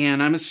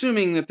 And I'm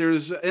assuming that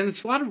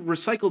it's a lot of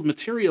recycled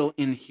material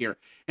in here.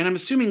 And I'm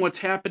assuming what's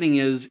happening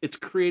is it's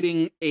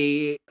creating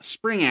a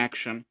spring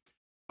action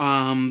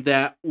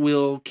that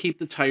will keep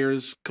the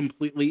tires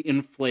completely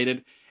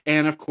inflated.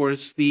 And of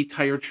course, the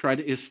tire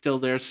tread is still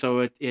there,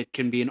 so it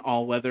can be an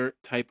all-weather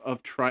type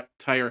of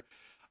tire.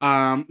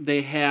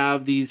 They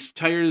have these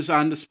tires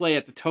on display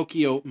at the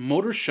Tokyo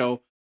Motor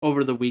Show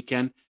over the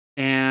weekend.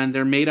 And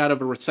they're made out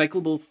of a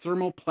recyclable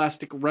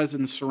thermoplastic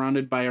resin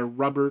surrounded by a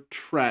rubber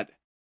tread.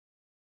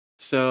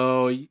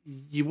 So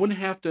you wouldn't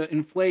have to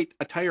inflate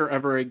a tire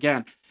ever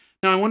again.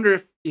 Now, I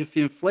wonder if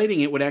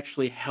inflating it would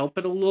actually help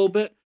it a little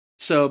bit.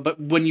 But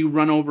when you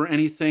run over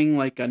anything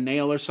like a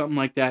nail or something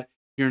like that,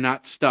 you're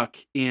not stuck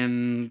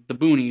in the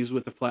boonies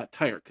with a flat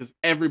tire, because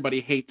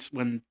everybody hates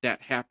when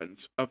that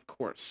happens, of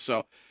course.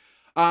 So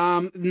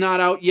not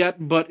out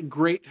yet, but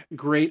great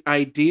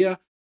idea.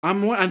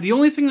 The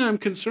only thing that I'm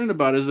concerned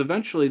about is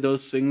eventually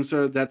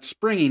that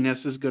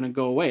springiness is going to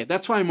go away.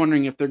 That's why I'm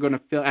wondering if they're going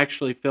to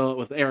actually fill it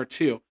with air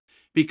too.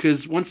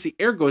 Because once the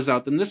air goes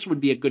out, then this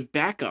would be a good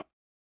backup.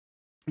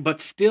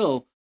 But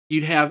still,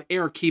 you'd have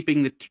air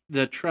keeping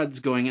the treads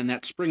going and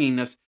that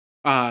springiness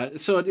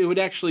So it would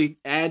actually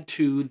add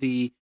to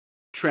the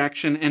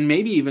traction and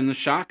maybe even the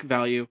shock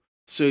value.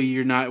 So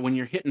you're not, when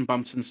you're hitting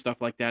bumps and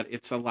stuff like that,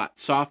 it's a lot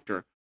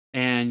softer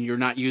and you're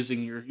not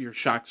using your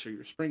shocks or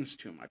your springs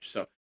too much.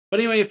 So, but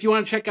anyway, if you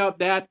want to check out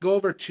that, go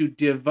over to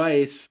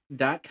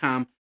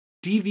device.com,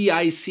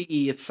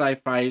 DVICE, it's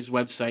sci-fi's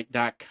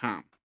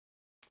website.com.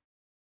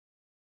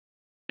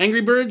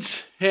 Angry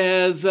Birds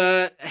has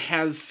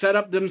set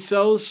up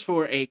themselves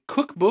for a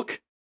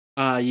cookbook.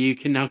 You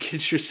can now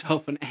get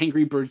yourself an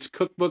Angry Birds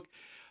cookbook.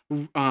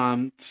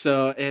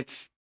 So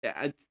it's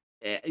and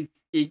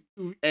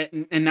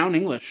now in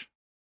English.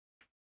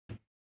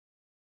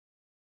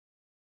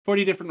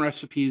 40 different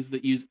recipes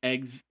that use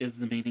eggs as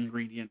the main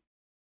ingredient.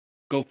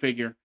 Go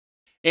figure.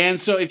 And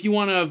so if you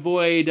want to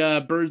avoid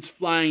birds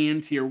flying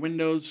into your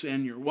windows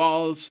and your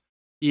walls,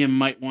 you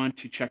might want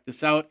to check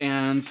this out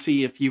and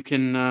see if you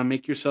can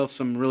make yourself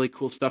some really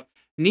cool stuff.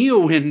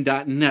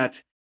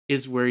 Neowin.net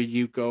is where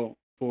you go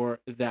for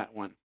that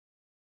one.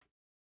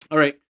 All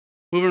right,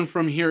 moving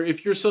from here.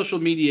 If you're a social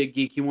media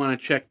geek, you want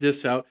to check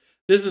this out.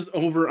 This is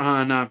over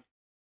on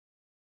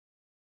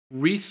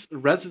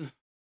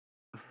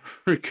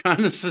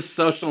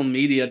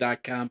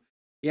reconnaissancesocialmedia.com.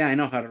 Yeah, I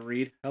know how to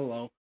read.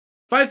 Hello.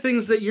 5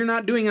 things that you're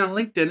not doing on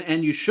LinkedIn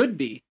and you should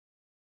be.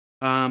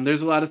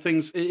 There's a lot of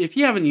things. If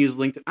you haven't used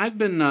LinkedIn, I've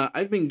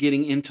been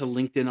getting into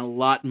LinkedIn a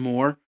lot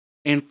more.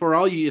 And for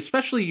all you,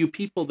 especially you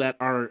people that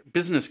are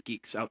business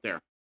geeks out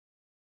there,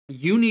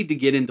 you need to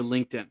get into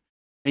LinkedIn,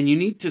 and you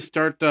need to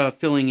start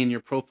filling in your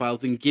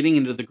profiles and getting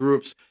into the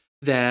groups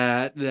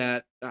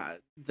that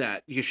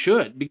you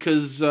should,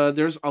 because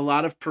there's a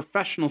lot of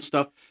professional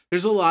stuff.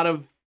 There's a lot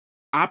of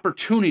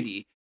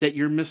opportunity that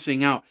you're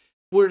missing out.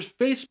 Whereas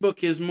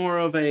Facebook is more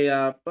of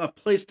a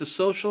place to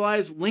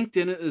socialize,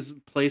 LinkedIn is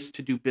a place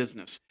to do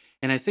business.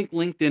 And I think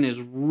LinkedIn is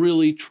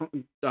really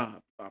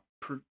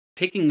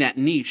taking that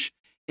niche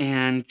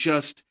and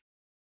just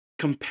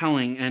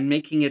compelling and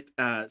making it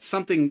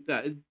something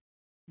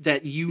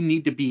that you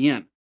need to be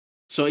in.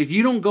 So if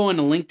you don't go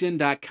into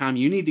LinkedIn.com,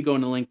 you need to go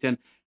into LinkedIn.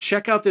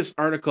 Check out this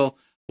article.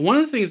 One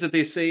of the things that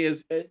they say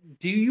is,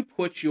 do you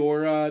put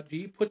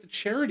the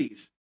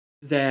charities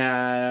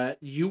that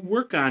you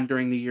work on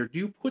during the year, do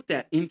you put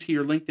that into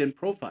your LinkedIn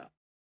profile?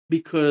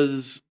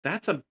 Because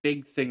that's a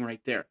big thing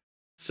right there.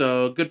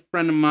 So a good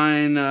friend of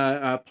mine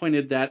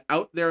pointed that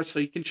out there. So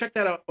you can check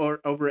that out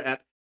over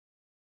at,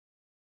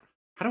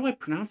 how do I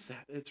pronounce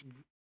that? It's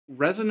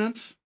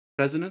Resonance?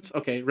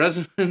 Okay,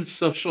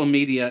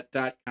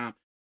 ResonanceSocialMedia.com.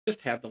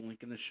 Just have the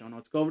link in the show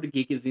notes. Go over to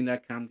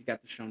Geekazine.com. You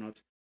got the show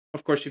notes.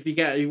 Of course, if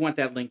you want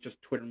that link,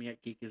 just Twitter me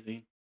at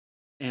Geekazine,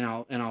 and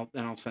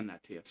I'll send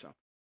that to you. So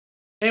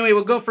anyway,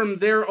 we'll go from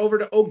there over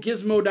to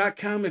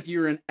Ogizmo.com. If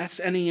you're an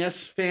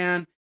SNES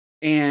fan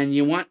and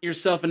you want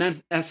yourself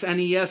an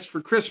SNES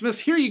for Christmas,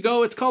 here you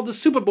go. It's called the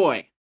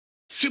Superboy.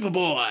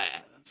 Superboy.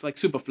 It's like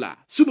Superfly.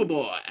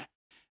 Superboy.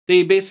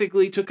 They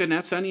basically took an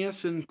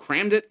SNES and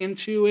crammed it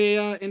into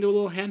a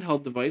little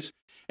handheld device.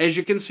 As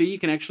you can see, you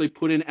can actually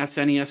put in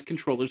SNES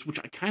controllers, which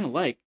I kind of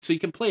like, so you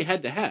can play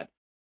head-to-head.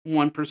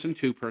 1-person,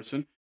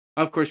 2-person.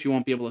 Of course, you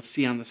won't be able to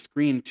see on the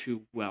screen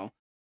too well.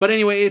 But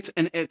anyway, it's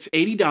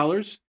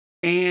 $80,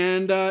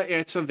 and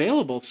it's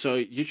available, so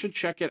you should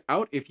check it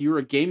out. If you're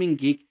a gaming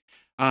geek,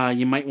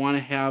 you might want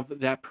to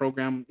have that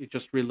program. It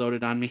just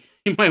reloaded on me.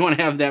 You might want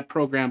to have that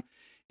program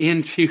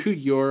into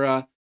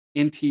your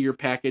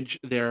package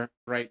there,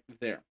 right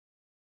there.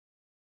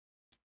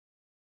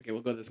 Okay,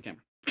 we'll go to this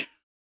camera.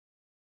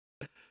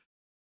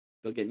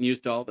 Still getting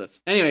used to all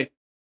this. Anyway,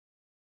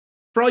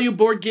 for all you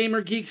board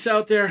gamer geeks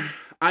out there,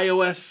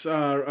 iOS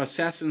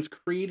Assassin's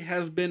Creed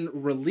has been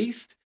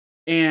released,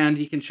 and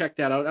you can check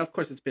that out. Of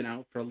course, it's been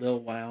out for a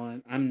little while,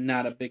 and I'm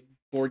not a big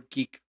board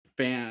geek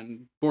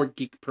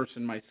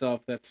person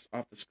myself. That's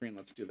off the screen.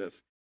 Let's do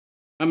this.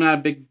 I'm not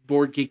a big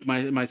board geek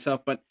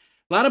myself, but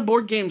a lot of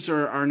board games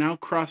are now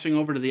crossing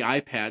over to the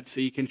iPad,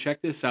 so you can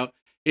check this out.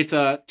 It's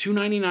a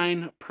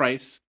 $2.99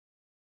 price.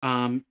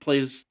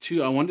 Plays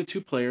 1 to 2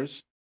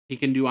 players. You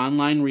can do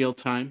online real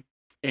time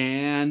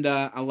and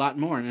a lot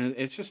more. And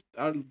it's just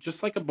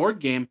like a board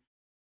game,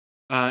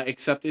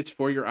 except it's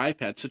for your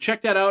iPad. So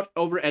check that out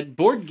over at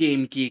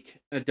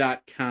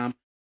BoardGameGeek.com.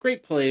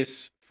 Great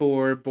place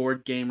for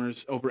board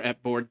gamers over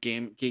at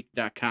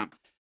BoardGameGeek.com.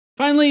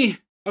 Finally,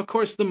 of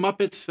course, the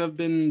Muppets have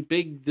been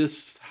big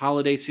this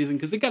holiday season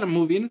because they got a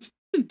movie and it's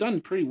been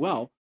done pretty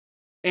well.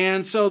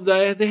 And so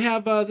they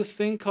have this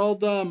thing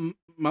called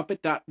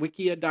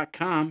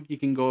Muppet.wikia.com. You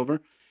can go over.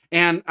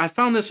 And I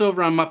found this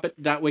over on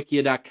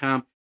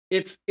Muppet.wikia.com.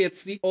 It's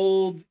the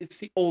old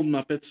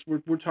Muppets.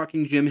 We're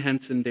talking Jim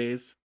Henson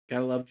days.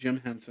 Gotta love Jim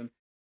Henson.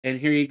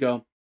 And here you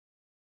go.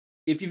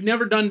 If you've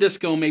never done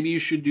disco, maybe you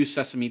should do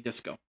Sesame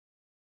Disco.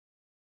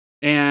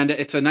 And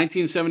it's a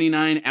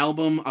 1979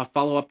 album, a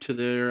follow-up to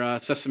their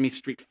Sesame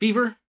Street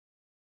Fever.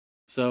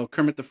 So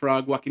Kermit the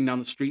Frog walking down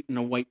the street in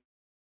a white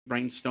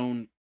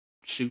rhinestone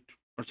suit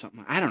or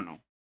something. I don't know.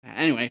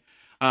 Anyway,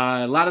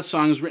 a lot of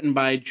songs written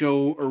by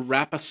Joe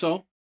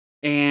Rapasso.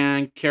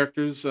 and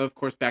characters, of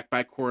course, backed by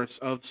a chorus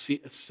of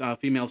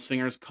female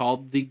singers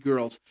called the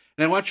Girls.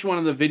 And I watched one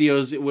of the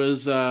videos. It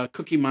was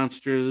Cookie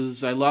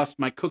Monster's "I Lost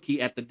My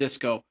Cookie at the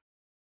Disco,"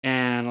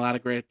 and a lot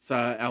of great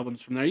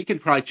albums from there. You can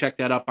probably check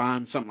that up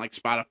on something like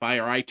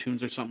Spotify or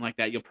iTunes or something like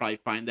that. You'll probably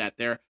find that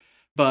there.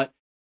 But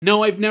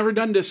no, I've never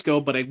done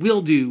disco, but I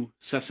will do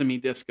Sesame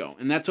Disco.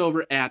 And that's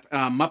over at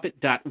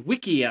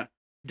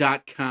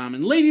muppet.wikia.com.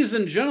 And ladies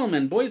and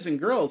gentlemen, boys and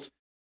girls,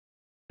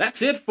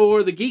 that's it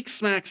for the Geek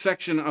Smack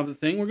section of the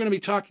thing. We're going to be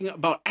talking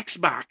about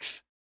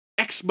Xbox.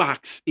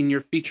 Xbox in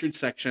your featured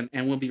section,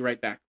 and we'll be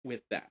right back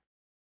with that.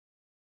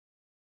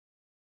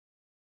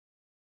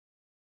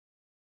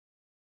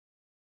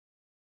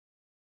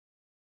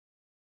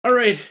 All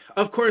right,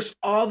 of course,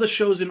 all the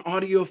shows in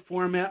audio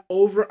format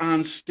over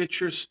on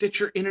Stitcher,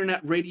 Stitcher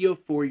Internet Radio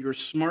for your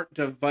smart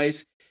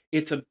device.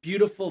 It's a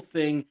beautiful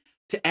thing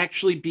to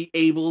actually be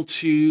able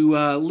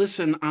to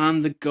listen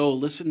on the go,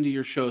 listen to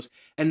your shows.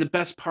 And the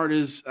best part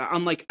is,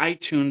 unlike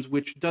iTunes,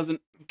 which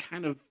doesn't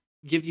kind of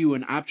give you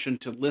an option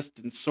to list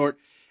and sort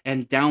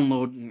and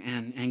download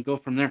and go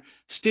from there,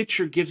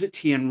 Stitcher gives it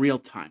to you in real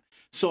time.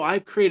 So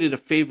I've created a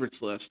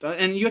favorites list,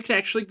 and you can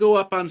actually go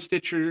up on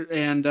Stitcher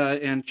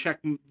and check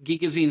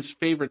Geekazine's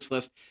favorites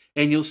list,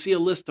 and you'll see a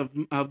list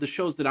of the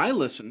shows that I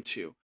listen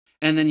to,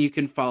 and then you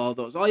can follow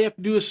those. All you have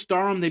to do is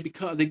star them. They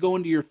go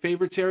into your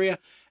favorites area,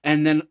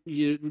 and then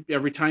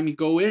every time you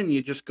go in,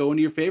 you just go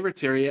into your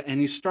favorites area,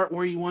 and you start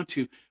where you want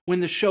to. When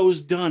the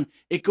show's done,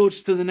 it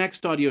goes to the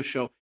next audio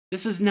show.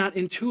 This is not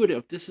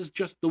intuitive. This is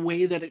just the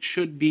way that it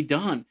should be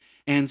done.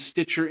 And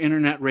Stitcher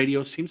Internet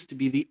Radio seems to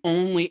be the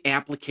only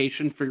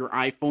application for your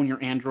iPhone,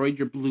 your Android,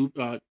 your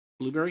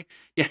Blueberry,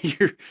 yeah,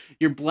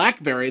 your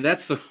BlackBerry.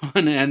 That's the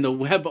one, and the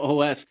Web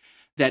OS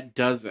that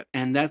does it.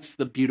 And that's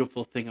the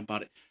beautiful thing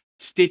about it.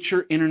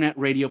 Stitcher Internet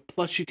Radio.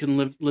 Plus, you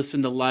can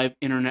listen to live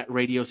internet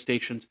radio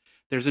stations.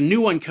 There's a new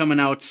one coming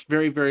out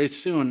very, very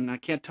soon. I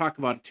can't talk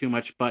about it too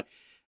much, but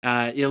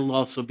it'll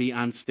also be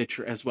on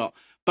Stitcher as well.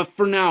 But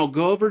for now,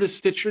 go over to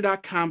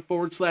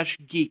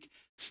Stitcher.com/geek.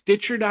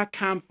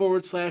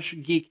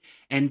 Stitcher.com/geek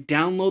and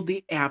download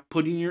the app.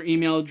 Put in your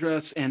email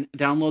address and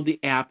download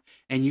the app,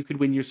 and you could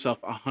win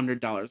yourself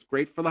 $100.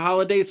 Great for the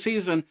holiday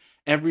season.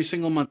 Every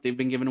single month they've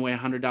been giving away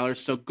 $100.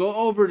 So go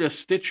over to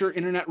Stitcher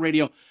Internet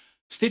Radio,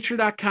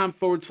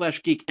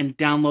 Stitcher.com/geek, and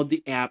download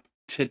the app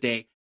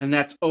today. And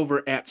that's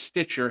over at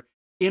Stitcher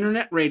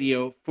Internet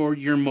Radio for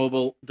your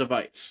mobile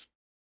device.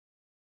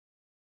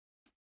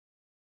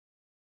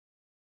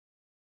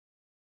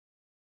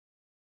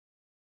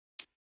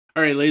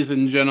 All right, ladies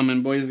and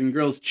gentlemen, boys and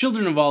girls,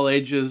 children of all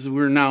ages,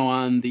 we're now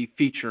on the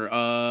feature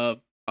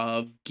of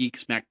Geek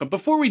Smack. But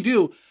before we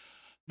do,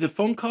 the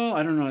phone call,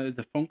 I don't know,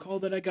 the phone call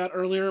that I got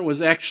earlier was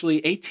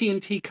actually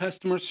AT&T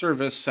customer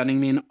service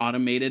sending me an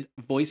automated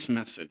voice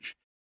message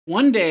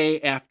one day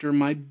after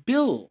my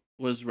bill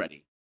was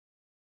ready.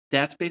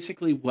 That's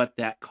basically what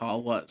that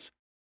call was.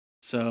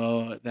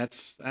 So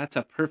that's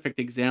a perfect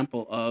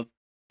example of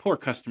poor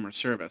customer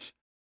service.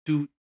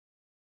 Do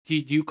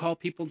you call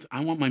people and say,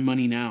 I want my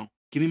money now?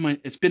 Give me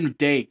it's been a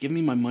day. Give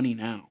me my money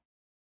now.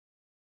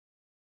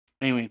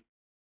 Anyway,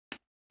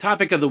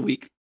 topic of the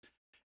week.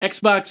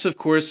 Xbox, of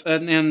course,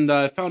 and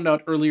I found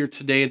out earlier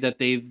today that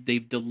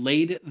they've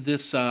delayed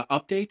this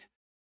update,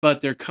 but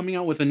they're coming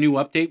out with a new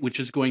update, which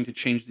is going to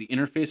change the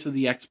interface of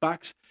the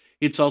Xbox.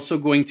 It's also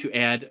going to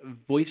add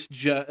voice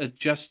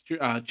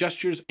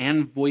gestures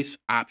and voice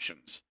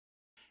options.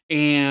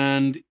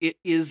 And it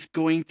is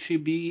going to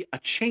be a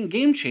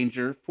game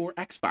changer for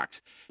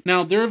Xbox.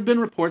 Now, there have been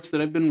reports that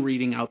I've been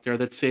reading out there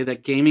that say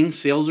that gaming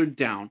sales are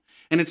down.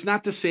 And it's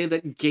not to say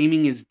that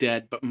gaming is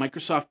dead, but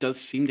Microsoft does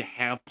seem to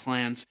have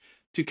plans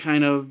to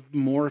kind of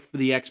morph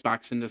the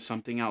Xbox into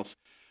something else.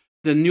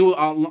 The new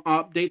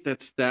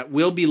update that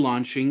will be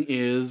launching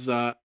is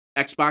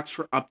Xbox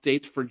for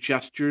updates for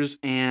gestures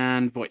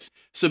and voice.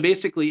 So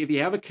basically, if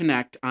you have a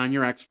Kinect on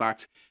your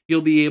Xbox,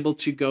 you'll be able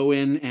to go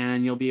in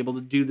and you'll be able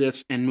to do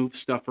this and move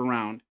stuff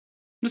around,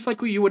 just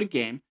like you would a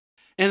game.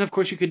 And of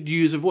course, you could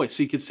use a voice.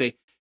 So you could say,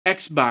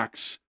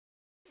 Xbox,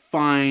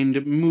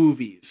 find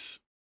movies,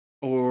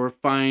 or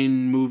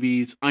find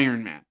movies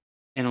Iron Man,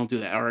 and it'll do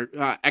that. Or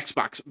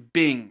Xbox,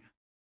 Bing,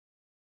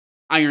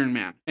 Iron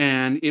Man,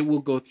 and it will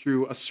go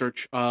through a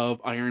search of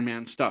Iron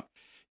Man stuff.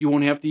 You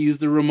won't have to use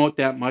the remote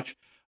that much.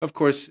 Of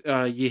course,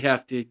 you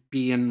have to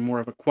be in more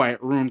of a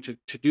quiet room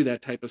to do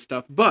that type of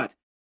stuff, but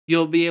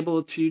you'll be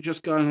able to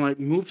just go and like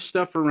move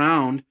stuff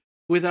around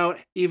without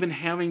even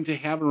having to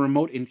have a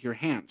remote into your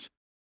hands,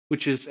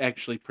 which is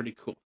actually pretty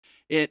cool.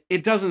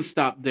 It doesn't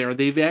stop there.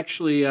 They've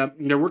actually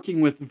they're working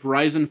with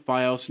Verizon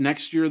Fios.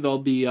 Next year they'll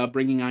be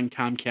bringing on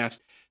Comcast.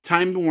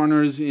 Time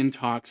Warner's in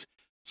talks.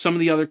 Some of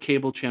the other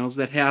cable channels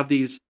that have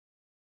these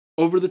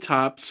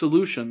over-the-top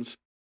solutions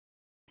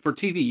for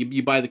TV.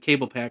 You buy the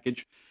cable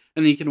package,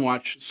 and then you can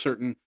watch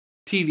certain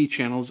TV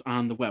channels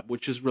on the web,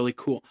 which is really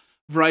cool.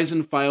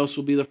 Verizon Fios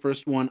will be the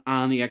first one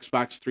on the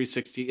Xbox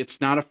 360. It's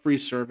not a free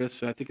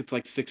service. I think it's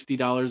like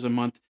 $60 a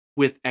month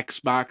with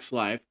Xbox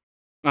Live.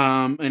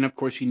 And of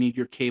course, you need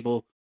your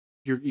cable,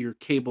 your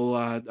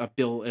cable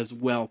bill as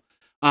well.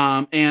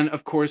 And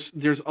of course,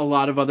 there's a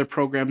lot of other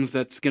programs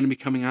that's going to be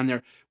coming on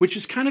there, which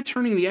is kind of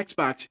turning the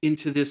Xbox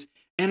into this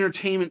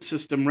entertainment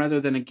system rather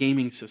than a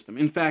gaming system.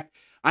 In fact,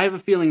 I have a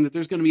feeling that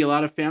there's going to be a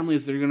lot of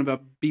families that are going to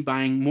be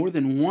buying more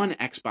than one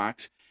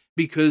Xbox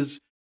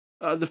because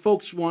the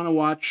folks want to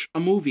watch a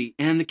movie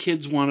and the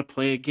kids want to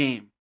play a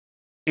game.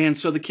 And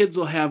so the kids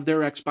will have their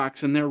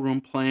Xbox in their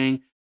room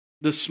playing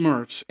the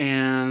Smurfs,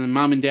 and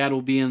mom and dad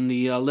will be in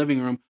the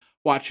living room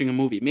watching a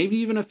movie, maybe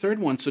even a third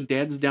one. So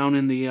dad's down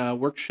in the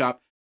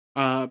workshop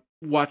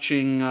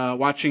watching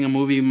a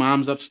movie.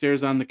 Mom's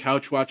upstairs on the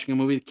couch watching a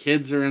movie. The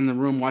kids are in the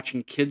room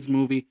watching kids'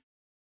 movie.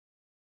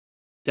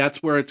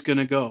 That's where it's going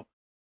to go.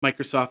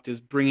 Microsoft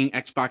is bringing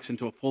Xbox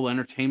into a full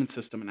entertainment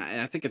system, and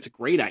I think it's a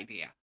great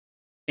idea.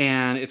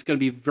 And it's going to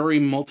be very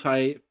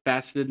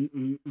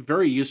multifaceted,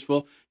 very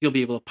useful. You'll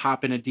be able to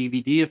pop in a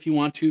DVD if you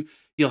want to.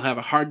 You'll have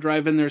a hard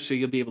drive in there, so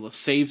you'll be able to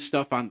save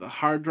stuff on the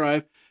hard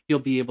drive. You'll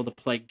be able to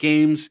play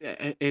games.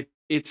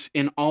 It's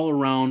an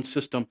all-around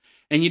system,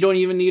 and you don't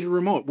even need a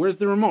remote. Where's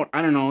the remote?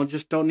 I don't know. I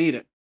just don't need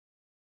it.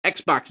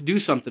 Xbox, do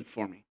something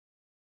for me.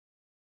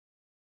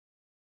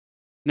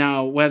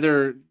 Now,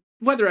 whether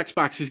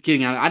Xbox is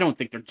getting out, I don't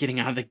think they're getting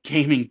out of the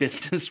gaming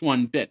business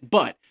one bit,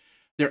 but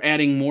they're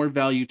adding more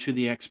value to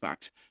the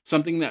Xbox.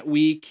 Something that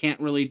we can't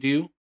really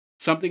do,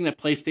 something that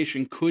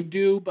PlayStation could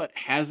do, but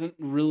hasn't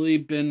really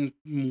been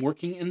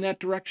working in that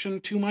direction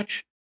too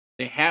much.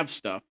 They have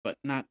stuff, but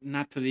not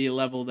to the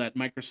level that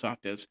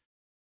Microsoft is.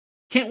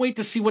 Can't wait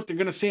to see what they're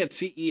going to say at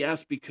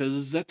CES,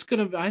 because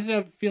I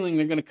have a feeling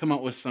they're going to come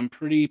out with some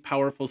pretty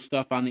powerful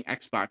stuff on the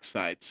Xbox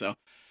side. So,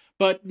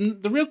 but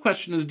the real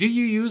question is, do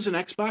you use an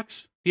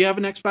Xbox? Do you have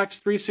an Xbox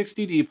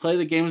 360? Do you play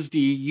the games? Do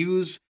you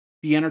use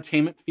the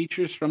entertainment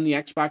features from the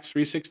Xbox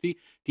 360?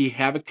 Do you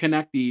have a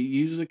Kinect? Do you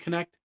use a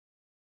Kinect?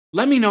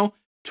 Let me know.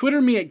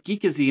 Twitter me at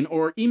Geekazine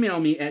or email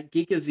me at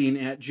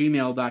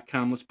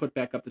geekazine@gmail.com. Let's put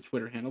back up the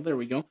Twitter handle. There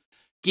we go.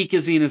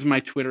 Geekazine is my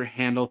Twitter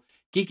handle.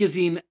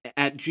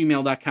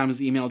 Geekazine@gmail.com is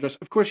the email address.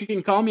 Of course, you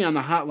can call me on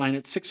the hotline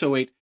at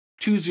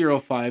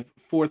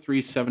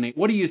 608-205-4378.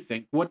 What do you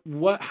think?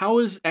 How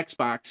is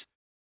Xbox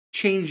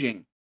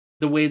changing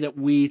the way that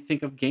we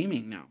think of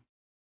gaming now?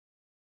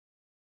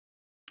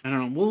 I don't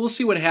know. We'll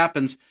see what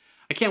happens.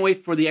 I can't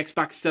wait for the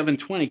Xbox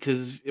 720,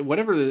 because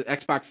whatever the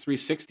Xbox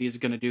 360 is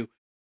going to do,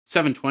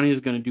 720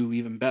 is going to do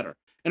even better.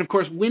 And of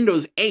course,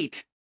 Windows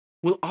 8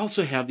 will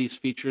also have these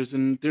features,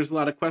 and there's a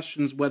lot of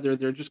questions whether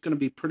they're just going to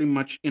be pretty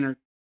much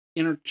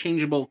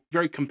interchangeable,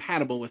 very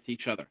compatible with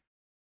each other.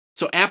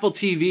 So Apple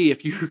TV,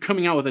 if you're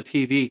coming out with a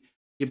TV,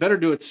 you better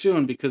do it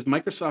soon, because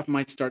Microsoft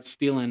might start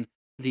stealing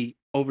the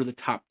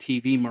over-the-top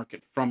TV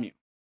market from you.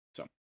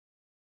 So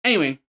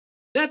anyway,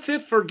 that's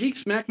it for Geek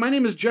Smack. My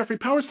name is Jeffrey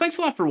Powers. Thanks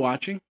a lot for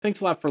watching.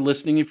 Thanks a lot for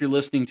listening if you're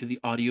listening to the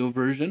audio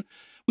version.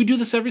 We do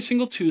this every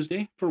single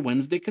Tuesday for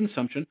Wednesday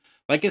consumption.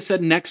 Like I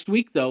said, next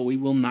week, though, we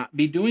will not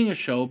be doing a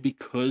show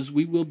because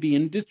we will be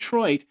in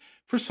Detroit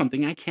for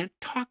something I can't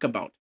talk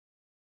about.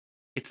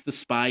 It's the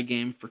spy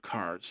game for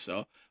cars.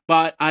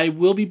 But I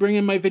will be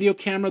bringing my video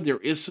camera. There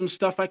is some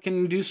stuff I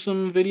can do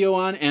some video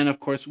on. And, of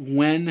course,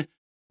 when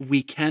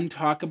we can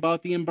talk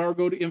about the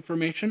embargoed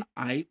information,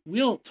 I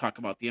will talk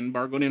about the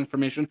embargoed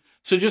information.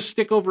 So just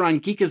stick over on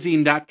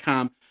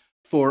geekazine.com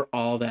for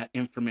all that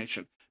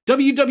information.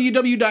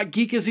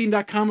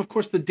 www.geekazine.com. Of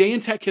course, the Day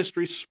in Tech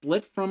History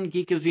split from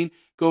Geekazine.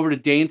 Go over to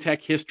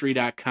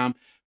dayintechhistory.com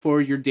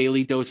for your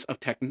daily dose of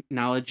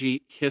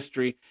technology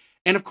history.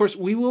 And of course,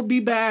 we will be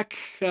back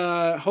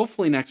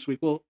hopefully next week.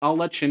 I'll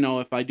let you know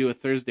if I do a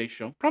Thursday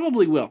show.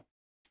 Probably will,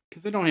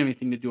 because I don't have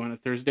anything to do on a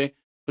Thursday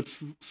but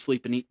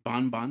sleep and eat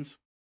bonbons.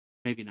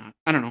 Maybe not.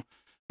 I don't know.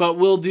 But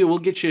we'll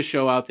get you a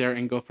show out there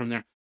and go from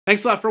there.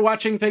 Thanks a lot for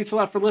watching. Thanks a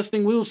lot for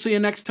listening. We will see you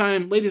next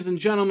time. Ladies and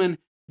gentlemen,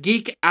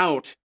 geek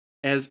out,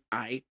 as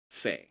I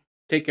say.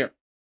 Take care.